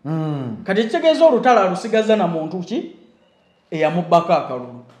 Kati ekitegeeza olutalo alusigaza na muntu ki eyamubbako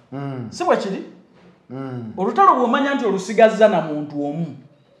akalulu. Si bwe kiri? Olutalo bw'omanya nti olusigaza na muntu omu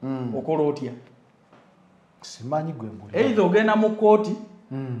okola otya? Simanyi gwe mbuli. Either ogenda mu kooti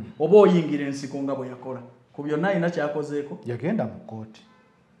oba oyingira ensiko nga bwe yakola. Ku byonna alina kyakozeeko. Yagenda mu kooti.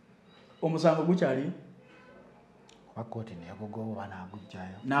 Omusango gukyali Kooti neyagogoba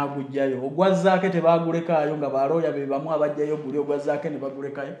n'agujjayo. N'agujjayo. Ogwazzaake tebaagulekaayo nga balooya be bamu abajjayo guli ogwazzaake ne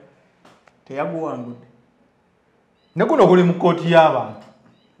bagulekayo. Teyaguwangudde. Ne guno guli mu kooti y'abantu.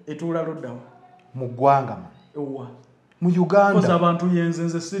 Etuula luddawa. Mu ggwanga. Owa. Mu Uganda. Koza abantu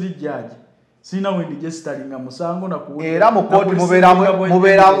yenze siri judge. Sina wendi gesitalinga musango na kuwe. Era mu kooti mubeeramu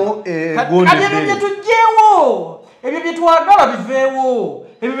gundi. Kati ebyo tujjeewo. Ebyo bye twagala biveewo.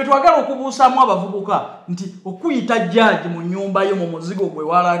 Ebyo bye twagala okubuusaamu abavubuka nti okuyita judge mu nnyumba yo mu muzigo gwe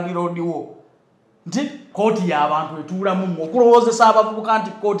walangira odiwo. Nti kooti y'abantu etuulamu okulowoozesa abavubuka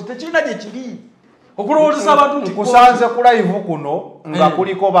nti kooti tekirina gye kiri. Okulowoozesa abantu nti kusanze ku live kuno nga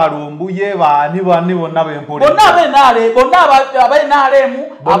kuliko balumbuye baani bonna b'empoli. Bonna abenaalemu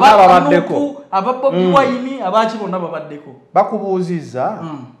ababaddeko aba Bobi Wine abaki bonna babaddeko. Bakubuuzizza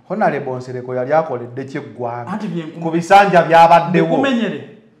Honorable Nsereko yali akoledde kyeggwanga ku bisanja byabaddewo. Mbikumenyere.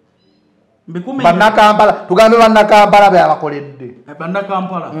 Bannakampala tugambe bannakampala byabakoledde.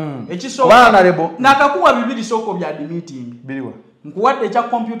 Bannakampala. Ekisooka nakakuwa bibiri soko bya meeting. Biriwa. Nkuwadde ekya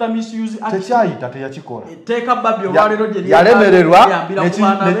computer misuse act. Tekyayita teyakikola. Teeka Barbie olwalero gye yalemererwa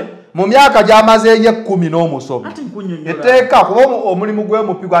mu myaka gy'amazeeyo 10 n'omusomo. Etteeka kuba omulimu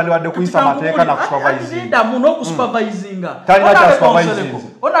gw'emupigwa ndiwadde kuyisa mateeka na kusupervising. Ati muno okusupervisinga. Talina kya supervising.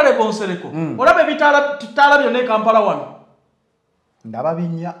 Honorable Nsereko. Olabe bitala byonna e Kampala wano. Ndaba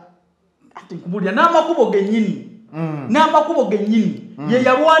binnya. Ati nkubulya n'amakubo gennyini. N'amakubo gennyini. Ye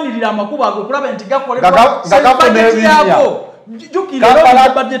yalwanirira amakubo ago kulaba nti gakolebwa.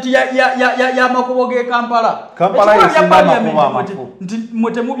 Jukira budget ya makubo ge Kampala. Kampala yesinga amakubo amafu.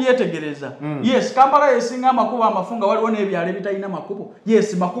 Mwete mubyetegereza. Yes, Kampala yesinga amakubo amafunga waliwo n'ebyalo bitalina makubo.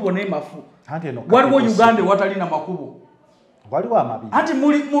 Yes, makubo ne mafu. Waliwo Uganda watalina makubo. Waliwo amabi. Ati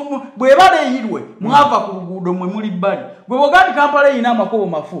bwe baleyirwe mwava ku luguudo mwe muli bbali. Bwe bogandi Kampala ina amakubo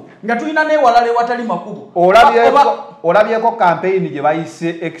mafu. Nga tulina n'ewalale watali makubo. Olabyeko campaign gye bayise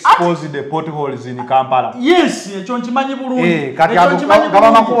expose the potholes in Kampala. Yes, ekyo nkimanyi bulungi. Kati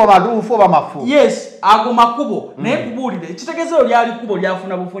agaba makubo maduufu oba mafu. Yes, ago makubo. Naye kubuulire ekitegeezo lyali kubo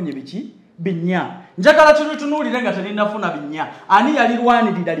lyafuna bufunye biki? Binnya. Njagala tunuulire nga teninafuna binnya. Ani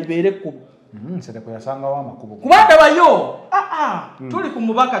yalirwanirira libeere kubo? Nsereko yasangawo amakubo. Kubanda bayo. Tuli ku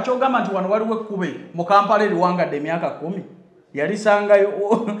mubaka kyogamba nti wano waliwo ekkube mu Kampala eriwangadde emyaka 10.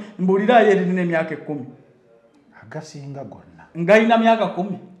 Yalisangayo mbulira ye erina emyaka 10. Agasinga gonna. Ngayina myaka 10.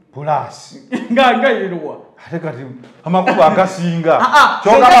 Plus. Ngayirwa. Ate kati amakubo agasinga.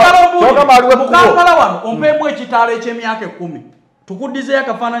 Kyogamba aliwo mu Kampala wano ompeemu ekitaala eky'emyaka 10. Tukuddizeyo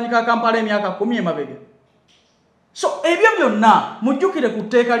akafaananyi ka Kampala emyaka 10 emabega. So ebyo byonna mujjukire ku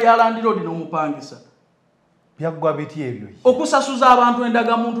tteeka lya Land Road n'omupangisa. Byaggwa biti ebyo. Okusasuza abantu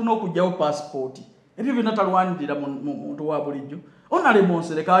endagamuntu n'okugyawo passport. Ebyo byonna talwanirira muntu wa bulijjo. Honorable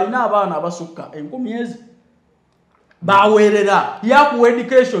Nsereko alina abaana abasukka 10,000. Baweerera yakuwa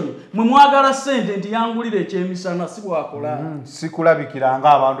education mwe mwagala sente nti yangulira ekyemisana si bwakola. Sikulabikira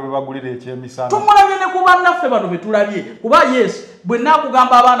nga abantu bebagulira ekyemisana. Tumulabye ne ku bannaffe bano betulabye kuba yes bwe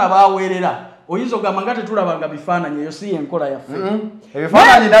nakugamba abaana baweerera oyinza ogamba nga tetulabanga bifaananyi eyo si yenkola yaffe.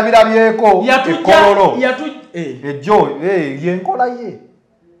 Ebifaananyi nabirabyeko ekkololo ejjo yenkola ye.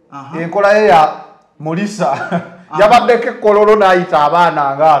 Enkola ye ya mulisa yabaddeko ekkololo n'ayita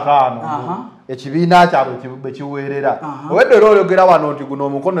abaana nga 5 ekibiina kyabwe bwe kiweerera. Owedde era oyogera wano nti guno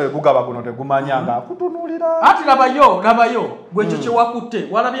omukono egugaba guno tegumanya nga akutunuulira. Ati labayo gwe ekyo kyewakutte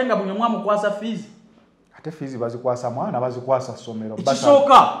walabye nga buli omu amukwasa fees. Ate fees bazikwasa mwana bazikwasa ssomero.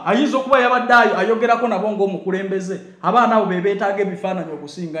 Ekisooka ayinza okuba yabadde ayogerako nabo ng'omukulembeze abaana abo be beetaaga ebifaananyi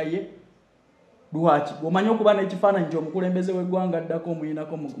okusinga ye. Lwaki omanyi okuba n'ekifaananyi ky'omukulembeze w'eggwanga addako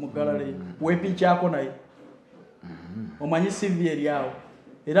omuyinako mu galale weepiikyako naye omanyi CV eri awo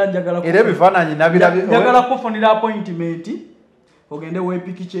era njagala kufunira appointment ogende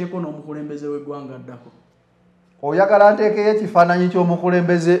weepikikyeko n'omukulembeze w'eggwanga addako. Oyagala nteekeyo ekifaananyi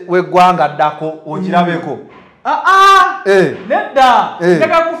ky'omukulembeze w'eggwanga addako okirabeko? Nedda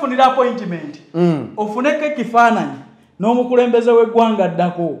njagala kufunira appointment ofuneko ekifaananyi n'omukulembeze w'eggwanga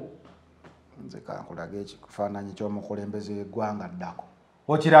addako. Nze kankulaga ekifaananyi ky'omukulembeze w'eggwanga addako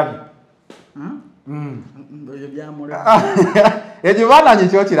okirabye? Ekifaananyi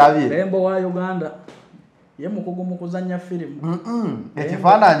kyokirabye? Lembo wa Uganda ye mukugu mu kuzannya firimu.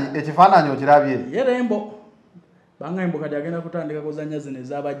 Ekifaananyi okirabye? Ye Lembo bangambo kati agenda kutandika kuzannya zino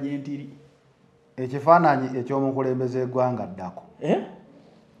ez'abajentiri. Ekifaananyi eky'omukulembeze w'eggwanga addako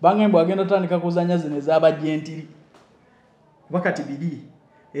bangambo agenda kutandika kuzannya zino ez'abajentiri wakati biri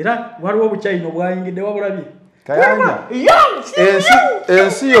era waliwo obukyayino bwayingidde wabulabye. Kayanja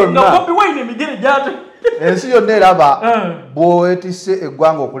ensi yonna ensi yonna eraba bw'etisse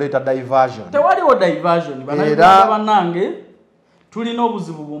eggwanga okuleeta diversion. Tewaliwo diversion bannayuganda bannange tulina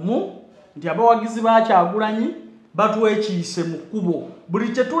obuzibu bumu nti abawagizi ba Kyagulanyi batwekiise mu kkubo. Buli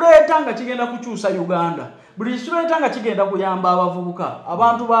kye tuleeta nga kigenda kukyusa Uganda, buli kye tuleeta nga kigenda kuyamba abavubuka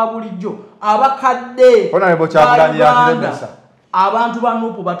abantu ba bulijjo abakadde abantu ba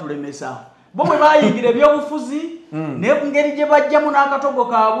Nuupu batulemesa. Bo bwe bayingira ebyobufuzi n'engeri gye bajjamu n'akatogo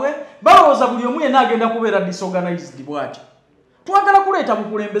kaabwe balowooza buli omu yenna agenda kubeera disorganized bw'ati. Twagala kuleeta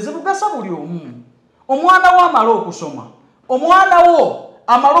bukulembeze bugasa buli omu. Omwana wo amala okusoma, omwana wo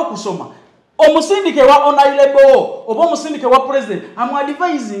amala okusoma, omusindike wa honorable oba omusindike wa president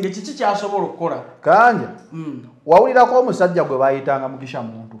amuadvising kiki kyasobola okukola. Kanja wawulirako omusajja gwe bayitanga Mugisha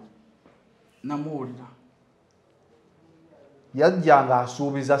Muntu? Namuwulira. Yajjanga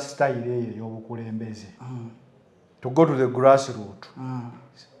asuubiza style eyo ey'obukulembeze. To go to the grassroots.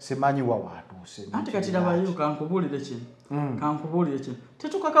 Simanyi wa watuuse. Anti kati labayo kankubuulire kino.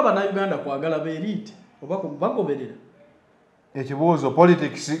 Tetukaka bannayuganda kwagala beerite oba bagoberera. Ekibuuzo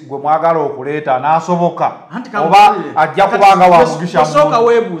politics gwe mwagala okuleeta n'asoboka oba ajja kubanga wa Mugisha Muntu. Osooka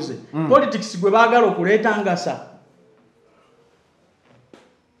weebuuze politics gwe baagala okuleeta ngasa.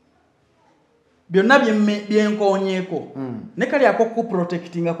 Byonna byenkoonyeeko ne kali ako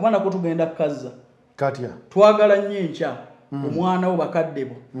kuprotectinga kubanga ko tugenda kukazza katya twagala nnyo enkya omwana wo bakadde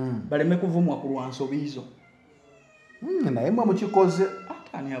bo baleme kuvumwa ku lwansobiizo. Naye mwe mukikoze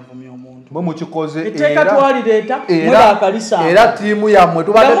ani avumya omuntu mwe mukikoze etteeka twalireeta mulaakalisa era tiimu yammwe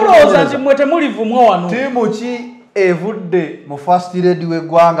tubadde mulowooza nti mmwe temulivumwa wano. Tiimu ki evudde mu first lady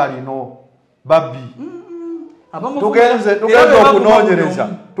w'eggwanga lino Barbie?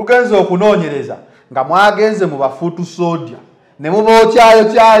 Tugenze okunoonyereza nga mwagenze mu bafuutu sodia ne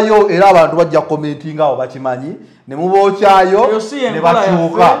mubookyayo era abantu bajja commentinga awo bakimanyi ne mubookyayo ne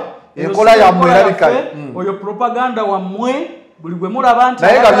bakyuka enkola yammwe erabika oyo propaganda wammwe buli gwe mulaba nti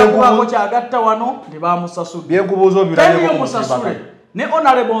ayagala kyagatta wano tebamusasudde. Byenkubuuza musasule ne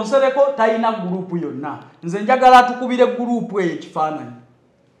honorable Nsereko talina gurupu yonna. Nze njagala atukubire gurupu eyo ekifaananyi.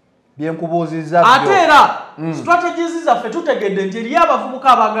 Byenkubuuzizza ate era strategies zaffe tutegedde nti eriyo abavubuka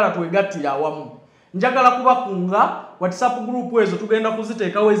abaagala twegattira awamu. Njagala kubakunga WhatsApp group ezo tugenda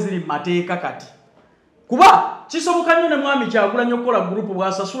kuziteekawo eziri mu mateeka kati. Kuba kisoboka nnyo ne mwami Kyagulanyi okukola group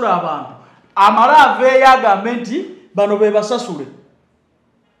bw'asasula abantu amala aveeyo agambe nti bano be basasule.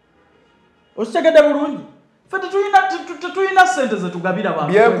 Okitegedde bulungi? Ffe tetulina ssente ze tugabira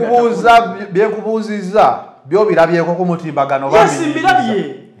bantu. Byenkubuuzizza byobirabyeko ku mutimbagano. Yes,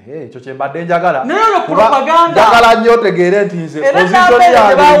 mbirabye. Ekyo kye mbadde njagala. Naye olwo propaganda. Njagala nnyo otegeere nti nze pozisioni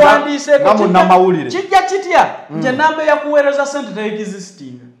yange nga munnamawulire. Kijja kitya nti ennamba eyakuweereza ssente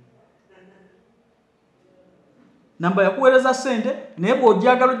teyekizisitinga. namba yakuweereza ssente naye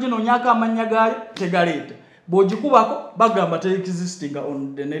bw'ojagala ginonyako amannya gaayo tegaleeta bw'ogikubako bagamba te-existing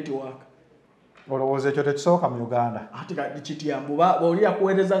on the network. Olowooza ekyo tekisoboka mu Uganda? Ati kitiyambu bw'oli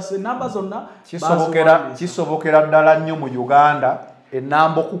yakuweereza namba zonna kisobokera ddala nnyo mu Uganda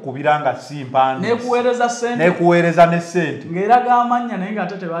ennamba okukubira nga si mpandiise nekuweereza ne ssente ng'eraga amannya naye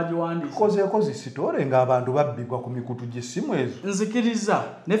ng'ate tebagiwandiisa. Kozeekozi sitoole ng'abantu babbibwa ku mikutu gy'essimu ezo. Nzikiriza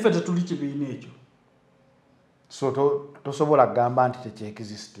neffe tetuli kibiina ekyo. So tosobola kugamba nti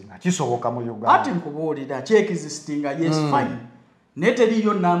tekyekizisitinga kisoboka mu Uganda. Ati nkubuulira kyekizisitinga yes fine naye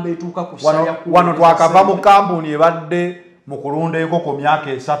teriyo nnamba etuuka ku wano twakava mu kampuni ebadde mu kulunda enkoko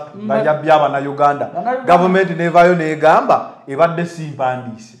myaka 3 nga yabbya Abannayuganda gavumenti neevaayo neegamba ebadde si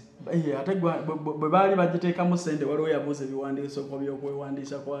mpandiise. Ate bwe baali bagiteekamu ssente waliwo yabuuza ebiwandiiso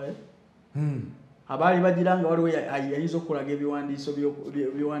by'okwewandiisa kwayo. Abaali bagiranga waliwo yayinza okulaga ebiwandiiso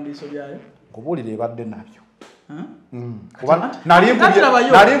byayo. Nkubuulira ebadde nabyo.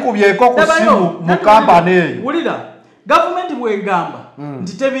 Nali nkubyeko ku simu mu kampani eyo. Wulira gavumenti bw'egamba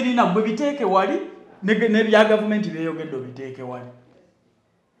nti tebirina bwe biteeke wali n'ebya gavumenti byeyogedde obiteeke wali.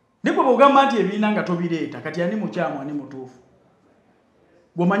 Nibwe bw'ogamba nti ebiina nga tobireeta kati ani mukyamu ani mutuufu.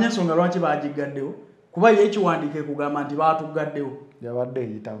 Bw'omanya ensonga lwaki baagigaddewo kuba ye ekiwandiiko ekugamba nti baatuggaddewo. Yabadde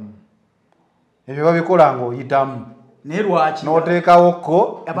eyitamu. Ebyo babikola ng'oyitamu. Naye lwaki n'oteekawo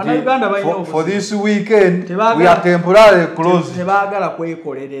ko for this weekend we are temporarily closed. Tebaagala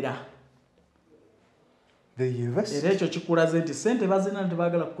kwekolerera. Era ekyo kikulaze nti ssente bazina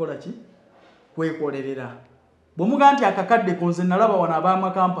tebaagala kukola ki? Kwekolerera. Bw'omugaa nti akakadde ko nze nalaba wano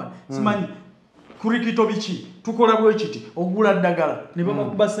ab'amakampani simanyi kurikito biki tukola bwe kiti okugula ddagala ne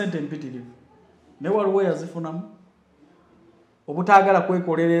babakuba ssente empitirivu naye waliwo yazifunamu. Obutaagala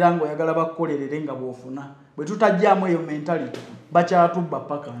kwekolerera ng'oyagala bakukolerere nga bw'ofuna bwe tutajjaamu eyo mentality bakyatubba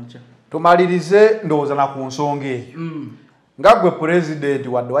paka nkya. Tumalirize ndowooza na ku nsonga eyo. Nga gwe pulezidenti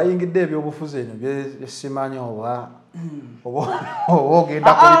wadde wayingidde ebyobufuzi eno byesimanyi oba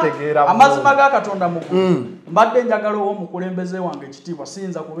ogenda kubitegeera. Amazima ga Katonda mukulu mbadde njagala ow'omukulembeze wange ekitiibwa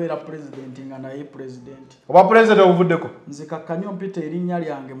siyinza kubeera pulezidenti nga naye pulezidenti. Oba pulezidenti obuvuddeko? Nzikakkanya ompita erinnya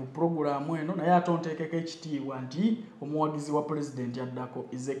lyange mu puroguramu eno naye ate onteekeko ekitiibwa nti omuwagizi wa pulezidenti addako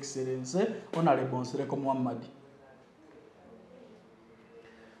His Excellency Honorable Nsereko Muhammad.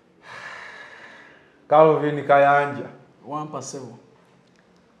 Calvin Kayanja wampa sebo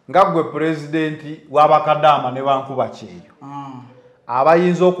nga gwe pulezidenti w'abakadaama ne bankuba kyeyo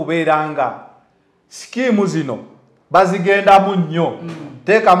abayinza okubeera nga sikiimu zino bazigendamu nnyo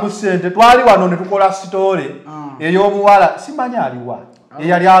teekamu ssente. Twali wano ne tukola sitoole ey'omuwala simanyi aliwa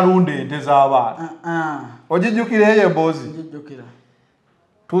eyali alunda ente z'abaana. Ogijjukira eyo emboozi?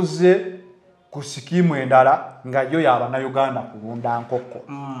 Tuzze ku sikiimu endala nga yo y'Abannayuganda kulunda nkoko.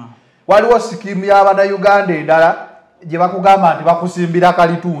 Waliwo sikiimu y'Abannayuganda endala gye bakugamba nti bakusimbira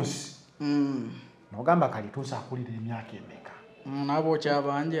kalitunsi. N'ogamba kalitunsi akulira emyaka emeka? Naaba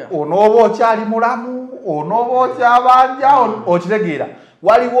okyabanja. Onooba okyali mulamu, onooba okyabanja, okitegeera.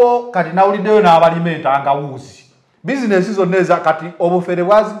 Waliwo kati nawuliddeyo n'abalimenta angawuuzi. Bizinesi zonna eza kati obufere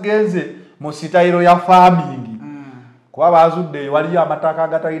bwazigenze mu sitayiro ya farming. Kuba baazuddeyo waliyo amataka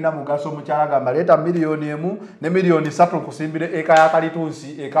agatalina mugaso. Omukyala agamba leeta $1,000,000 ne $3,000,000 nkusimbire eka ya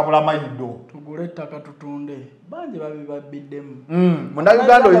kalitunsi ekabula mayido. Tugule ettaka tutunde. Bangi babibabiddemu.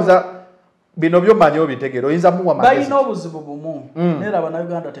 Munnayuganda oyinza bino by'omanyi obitegeera oyinza muwa magezi. Balina obuzibu bumu naye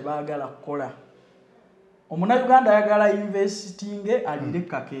Abannayuganda tebaagala kukola. Omunnayuganda ayagala investinge alire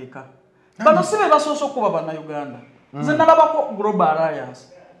kakeeka. Bano si be basoose okuba Bannayuganda. Nze nalabako Global Alliance.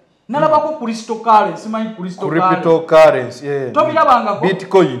 Nalabako cryptocurrency, simanyi cryptocurrency. Tobirabangako.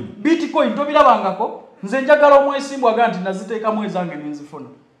 Bitcoin tobirabangako. Nze njagala omwesimbu aga nti naziteekamu ezange nenzifuna.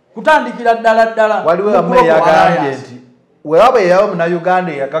 Kutandikira ddala. Waliwo amwe yagambye nti weewaba eyawo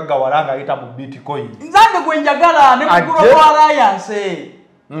Munnayuganda eyagaggawala ng'ayita mu Bitcoin. Nzange gwe njagala ne ku Global Alliance.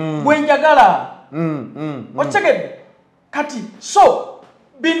 Gwe njagala. Okitegedde? Kati so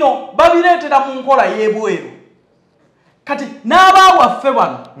bino babireetera mu nkola y'ebweru. Kati n'abaawaffe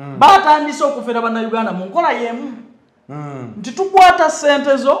bano baatandise okufera Bannayuganda mu nkola y'emu. Nti tukwata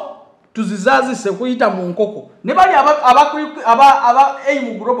ssente zo tuzizaazise kuyita mu nkoko. Ne bali aba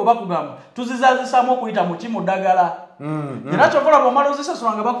AIM Global bakugamba tuzizaazisaamu okuyita mu kimu ddagala. Era kyokola bw'omala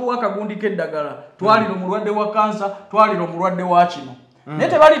ozisasula nga bakuwa akagundi k'eddagala. Twalira omulwadde wa kansa, twalira omulwadde wa kino. Naye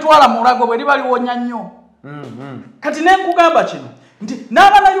tebalitwala mulago bwe libaliwonya nnyo. Kati ne nkugamba kino nti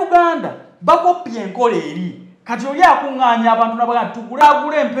n'Abannayuganda bakoppye enkola eri. Kati oli akuŋŋaanya abantu n'abagamba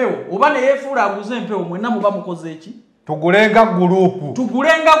tugule empewo oba ne yeefuula aguze empewo mwenna muba mukoze eki? Tugulenga gurupu.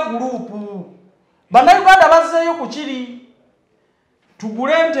 Bannayuganda bazzeeyo ku kiri.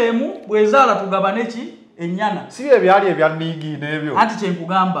 Tugule ntemu bwezaala tugabane ki? ennyana si ebyali ebya nigi n'ebyo anti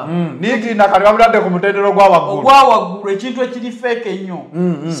kyenkugamba nigi nakati bamutadde ku mutendero ogwawaggulu ekintu ekiri feeke ennyo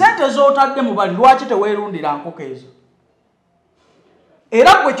sente z'otadde mu bali lwaki teweerundira nkoko ezo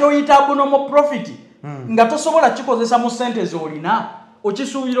era gwe kyoyita abnormal profit nga tosobola kikozesa mu sente z'olina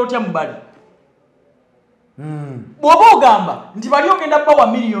okisuubira otya mu bali bw'oba ogamba nti bali ogenda bawa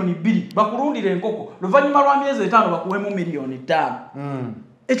miliyoni 2 bakulundira enkoko luvannyuma lwa myezi 5 bakuwemu miliyoni 5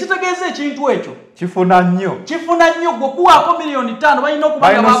 ekitegeeza ekintu ekyo kifuna nnyo gwe kuwaako miliyoni 5 balina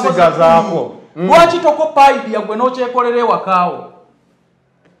okuba nga bakozezaako lwaki tokopa idea gwe n'okyekolera ewakaawo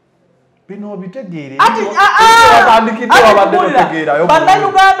bino bitegeere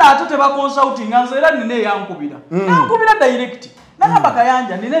bannayuganda ate tebakonsultinga nze era nina eyankubira nankubira direct nagamba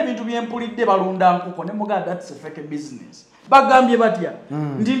kayanja nina ebintu byempulidde balunda nkoko ne mugaa that's a fake business bagambye batya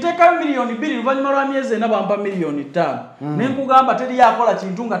nti nteekayo miliyoni 2 luvannyuma lwa myezi 4 bampa miliyoni 5 ne nkugamba teriyakola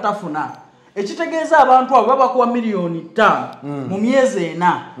kintu nga tafuna ekitegeeza abantu abo babakuwa miliyoni 5 mu myezi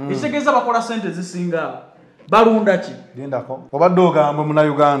 4 ekitegeeza bakola sente zisinga balunda ki gendako obadde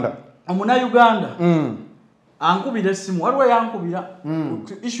ogamba Omunayuganda ankubira essimu waliwo yankubira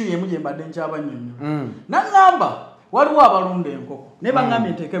issue yemu gye mbadde nkyabanyonnyo nangamba waliwo abalunda enkoko ne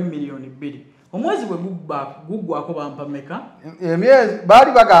bangambye nteeke miliyoni 2 omwezi bwe guggwako bampa meka emyezi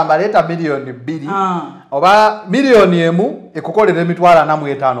baali bagamba leeta miliyoni 2 oba miliyoni emu ekukolera emitwalo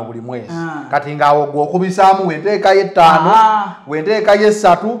 45 buli mwezi kati ngaawo gwe okubisaamu wenteekayo 5 wenteekayo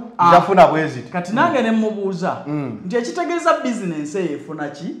 3 njafuna bwezi kati nange ne mubuuza nti ekitegeeza bizinensi eyo efuna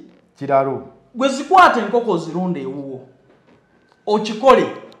ki kiralo gwe zikwata enkoko zirunda ewuwo okikole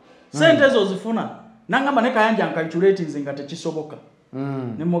sente ezo zifuna nangamba ne kayanja nkalculatinze nga tekisoboka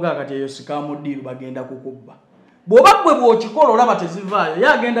ne mugaa kati eyo sikamu ddiiru bagenda kukubba bw'oba gwe bw'okikola olaba tezivaayo ye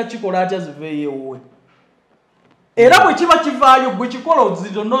agenda kikola atya ziveeyo ewuwe era bwe kiba kivaayo gwe kikola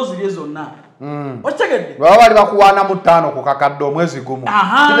zonna ozirye zonna okitegedde baba bali bakuwaana mu 5 ku kakadde omwezi gumu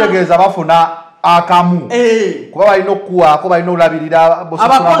kitegeeza bafuna akamu kuba balina okukuwaako balina olabirira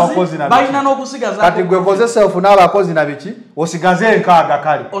abakozi balina n'okusigaza kati gwe kozesa ofuna abakozi na biki osigaze enkaaga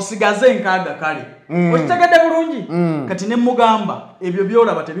kale okitegedde bulungi kati ne mugamba ebyo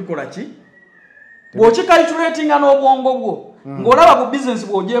byolaba tebikola ki bw'okikalculatinga n'obwongo bwo ng'olaba ku bizinesi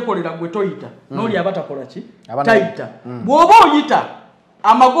bw'ogyekolera gwe toyita n'oli aba takola ki tayita bw'oba oyita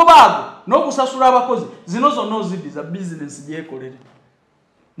amagoba ago n'okusasula abakozi zino zonna oziddiza bizinesi gyekolere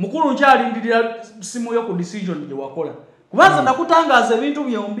mukulu nkyalindirira simu yo ku decision gye wakola kubanza nakutangaaza ebintu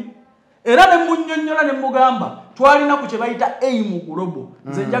byombi era ne munnyonnyola ne mugamba twalina ku kye bayita aim global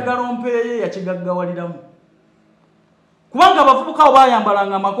nze njagala ompeeye yakigaggawaliramu kubanga abavubuka abo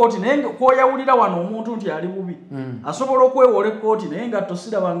bayambalanga amakooti naye kwoyawulira wano omuntu nti ali bubi asobola okwewola ekkooti naye nga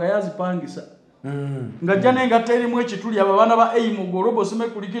tosirabanga yazipangisa ngajja nengatta erimu ekituli abo abaana ba aim global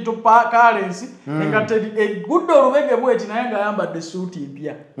simekulikito currency engatta egudde olubege bweti naye ng'ayambadde suuti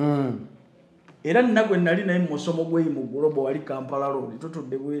mpya era nagwe nali naye mu musomo gw'aim global wali Kampala road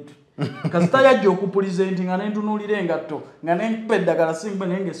tutudde bwetu kasita yajja okupulizentinga nentunuulira engatto nga nenkupa eddagala simba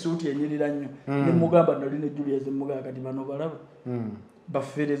naye ng'essuuti enyirira nnyo ne mugamba nali ne Julius mugaa kati bano balaba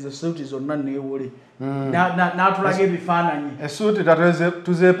baffereza essuuti zonna neewole n'atulaga ebifaananyi essuuti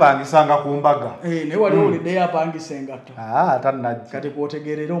tuzeepangisanga ku mbaga naye wali olidde yapangisa engatto tannajja kati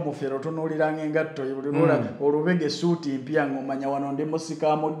kwotegerera omufeero otunuuliranga engatto olubega essuuti mpya ng'omanya wano ndi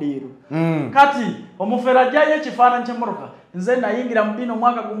musikaamu ddiiru kati omufeero ajjayo ekifaananyi ky'emmoroka nze nayingira mu bino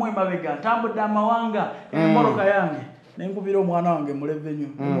omwaka gumu emabega ntambudde amawanga emmoroka yange nenkubira omwana wange mu revenue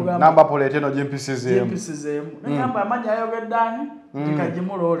namba plate eno gyempisizeemu negamba amanya ayogedde ani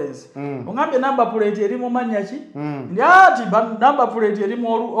tikagimu Lawrence ongambye namba plate eri mu manya ki ndi ati namba plate eri mu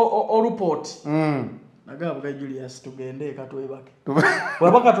oluport nagamba buga Julius tugende eka twebake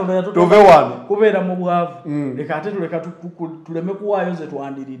bwaba Katonda yatuve wano kubeera mu bwavu leka ate tuleme kuwaayo ze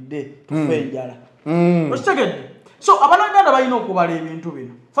twandiridde tufe enjala okitegedde so abanaganda balina okubala ebintu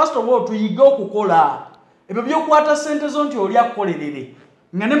bino first of all tuyige okukola ebyo byokwata sente zo nti oli akukolerere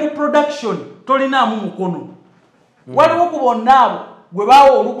nga ne mu production tolinaamu mukono waliwo ku bonna abo gwe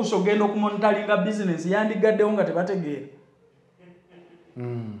baawo olukusa ogenda okumonitalinga bizinesi yandigaddewo nga tebategeera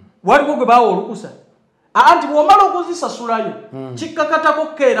waliwo gwe baawo olukusa anti bw'omala okuzisasulayo kikkakatako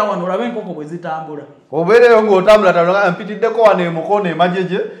keera wano olabe enkoko bwe zitambula obeereyo ng'otambula mpitiddeko wano emukono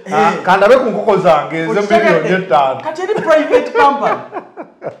emajeje kandabe ku nkoko zange eze miliyoni 5 kati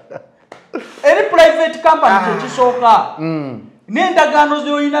eri private company kyekisooka n'endagaano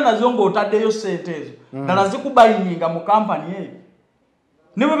z'olina nazo ng'otaddeyo sente ezo ndala zikubayininga mu kampani eyo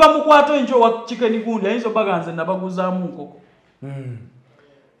ne bwe bamukwata enjo wa chicken gundi ayinza obaga nze nabaguzaamu nkoko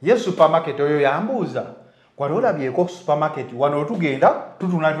ye supermarket oyo yambuuza kwali olabyeko supermarket wano otugenda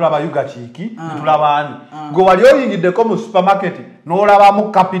tutuna tulaba yuga chiki tulabani ngo wali oyingiddeko mu supermarket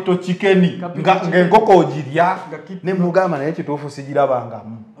n'olabamu capital chicken ng'enkoko ogirya ne mugamba naye kituufu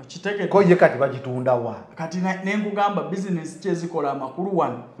sigirabangamu ko ye kati bagitunda wa kati n'enkugamba business kyezikola amakulu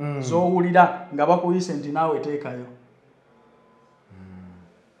wano z'owulira nga bakuyise nti naawe teekayo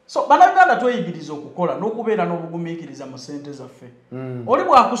so bannayuganda tweyigiriza okukola n'okubeera n'obugumiikiriza mu ssente zaffe oli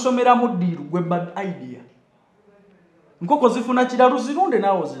bw'akusomera mu ddiiru gwe bad idea nkoko zifuna kiralu zirunde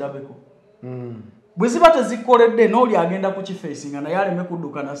naawe ozirabeko bwe ziba tezikoledde n'oli agenda ku kifeesi nga naye aleme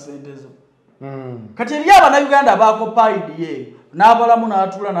kudduka na ssente zo kati eri abannayuganda abakopa idea n'abalamu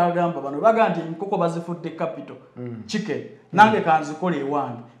n'atuula n'agamba bano baga nti enkoko bazifudde capital chicken nange kanzikola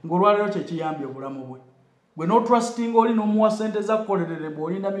ewange ng'olwaleero kyekiyambye obulamu bwe gwe n'otrustinga oli n'omuwa ssente za kukolerere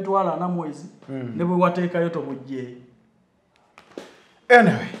bw'olinda mitwalo 4 mwezi ne bwe wateekayo tobujjeeyo.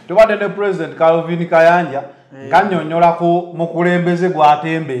 Anyway, tubadde ne President Calvin Kayanja ng'annyonnyola ku mukulembeze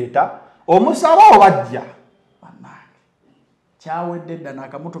gw'atembeeta omusaba obajja bannange kyawedde dda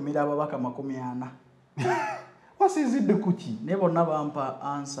n'akamutumira ababaka 40 wasinzidde kuki ne bonna bampa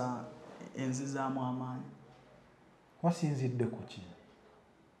ansa enzizaamu amaanyi. Wasinzidde kuki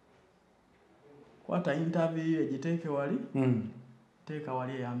kwata interview egiteeke wali teeka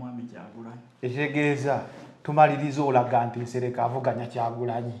wali eya mwami Kyagulanyi ekitegeeza tumaliriza olaga nti Nsereko avuganya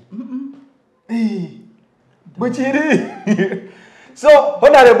Kyagulanyi bwe kiri so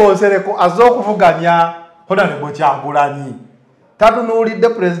Honorable Nsereko azza okuvuganya Honorable Kyagulanyi tatunuulidde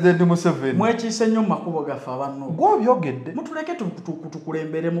President Museveni mwekiise nnyo mu makubo gaffe abanno gw'obyogedde mutuleke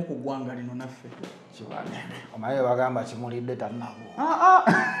tukulemberemu ku ggwanga lino naffe omaye bagamba kimulidde tannabo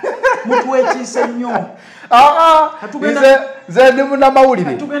mutwekiise nnyo nze ndi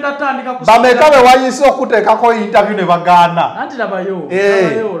munnamawulire tugenda tandika bameka be wayise okuteekako interview ne bagaana anti labayo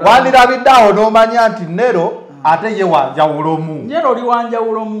wandirabidde awo n'omanya nti Nero ate ye wanjawulomu Nero oli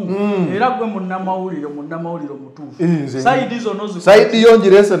wanjawulomu era gwe munnamawulire omutuufu sayidi yo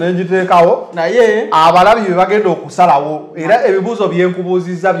njirese nenjiteekawo naye abalabi be bagenda okusalawo era ebibuuzo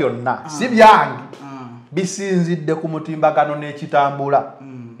byenkubuuzizza byonna si byange bisinzidde ku mutimbagano n'ekitambula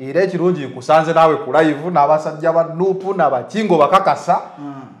era ekirungi nkusanze naawe ku live n'abasajja ba Nuupu n'abakingo bakakasa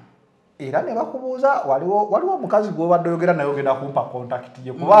era ne bakubuuza waliwo omukazi gw'obadde oyogera naye ogenda kumpa contact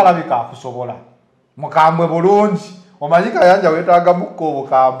ye kuba alabika akusobola mukambwe bulungi omanyi Kayanja weetaaga mukko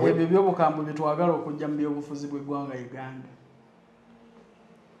obukambwe ebyo by'obukambwe byetwagala okujja mu byobufuzi bw'eggwanga Uganda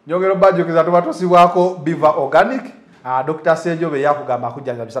njogero bajjukiriza tuba tusibwako Biva Organic Dr. Senjobe yakugamba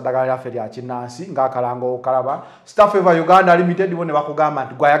akujjanja bisadagala lyaffe lya kinnansi ng'akalango okalaba Staff Eva Uganda Limited bo ne bakugamba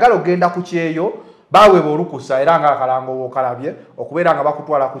nti gwayagala ogenda ku kyeyo bawe bolukusa era ng'akalango okalabye okubeera nga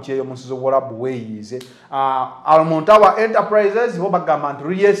bakutwala ku kyeyo mu nsizo bwolabu weeyize Almontawa Enterprises bo bagamba nti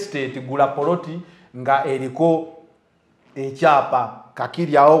real estate gula poloti nga eriko ekyapa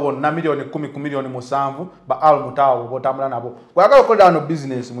kakiryawo bonna milioni 10 ku milioni 7 ba Almontawa botambula nabo gwayagala okolera no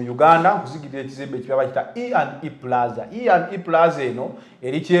business mu Uganda nkuzigirira ekizimbe ekipya bakita E&E Plaza. E&E Plaza eno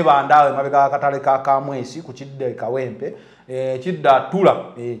eri kyebandaawe mabega akatale ka Kamwesi ku kidde Kawempe kidda Tula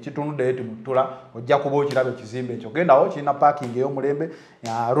kitunudde eti mu Tula ojja kuba okiraba ekizimbe ekyo gendawo kirina parking ey'omulembe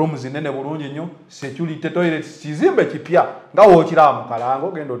rooms zinene bulungi nnyo security toilet kizimbe kipya nga wookiraba mu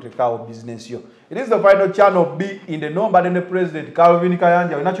Kalango genda oteekawo business yo. It is the final channel B in the number then the President Calvin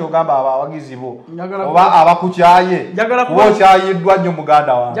Kayanja olina kyogamba abawagizi bo oba abakukyaye kuba okyayiddwa nnyo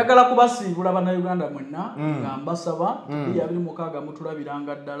muganda wange njagala kubasiibula bannayuganda mwenna nga mbasaba 2026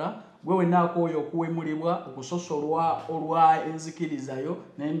 mutulabiranga ddala gwe wenna akooye okuwemulibwa okusosolwa olwa enzikirizayo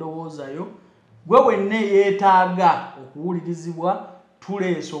n'endowoozayo gwe wenna yeetaaga okuwulirizibwa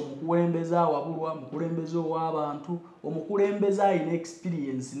tuleese omukulembeze awabulwa mukulembeze ow'abantu omukulembeze alina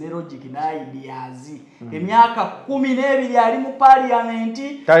experience ne logic ne ideas emyaka 12 ali mu parliament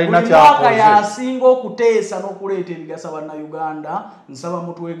buli mwaka yasinga okuteesa n'okuleeta ebigasa bannayuganda nsaba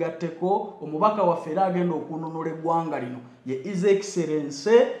mutwegatteko omubaka waffe era agenda okununula eggwanga lino ye His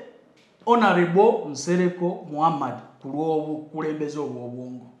Excellency Honorable Nsereko Muhammad ku lw'obukulembeze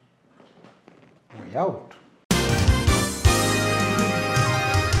obw'obwongo. Out.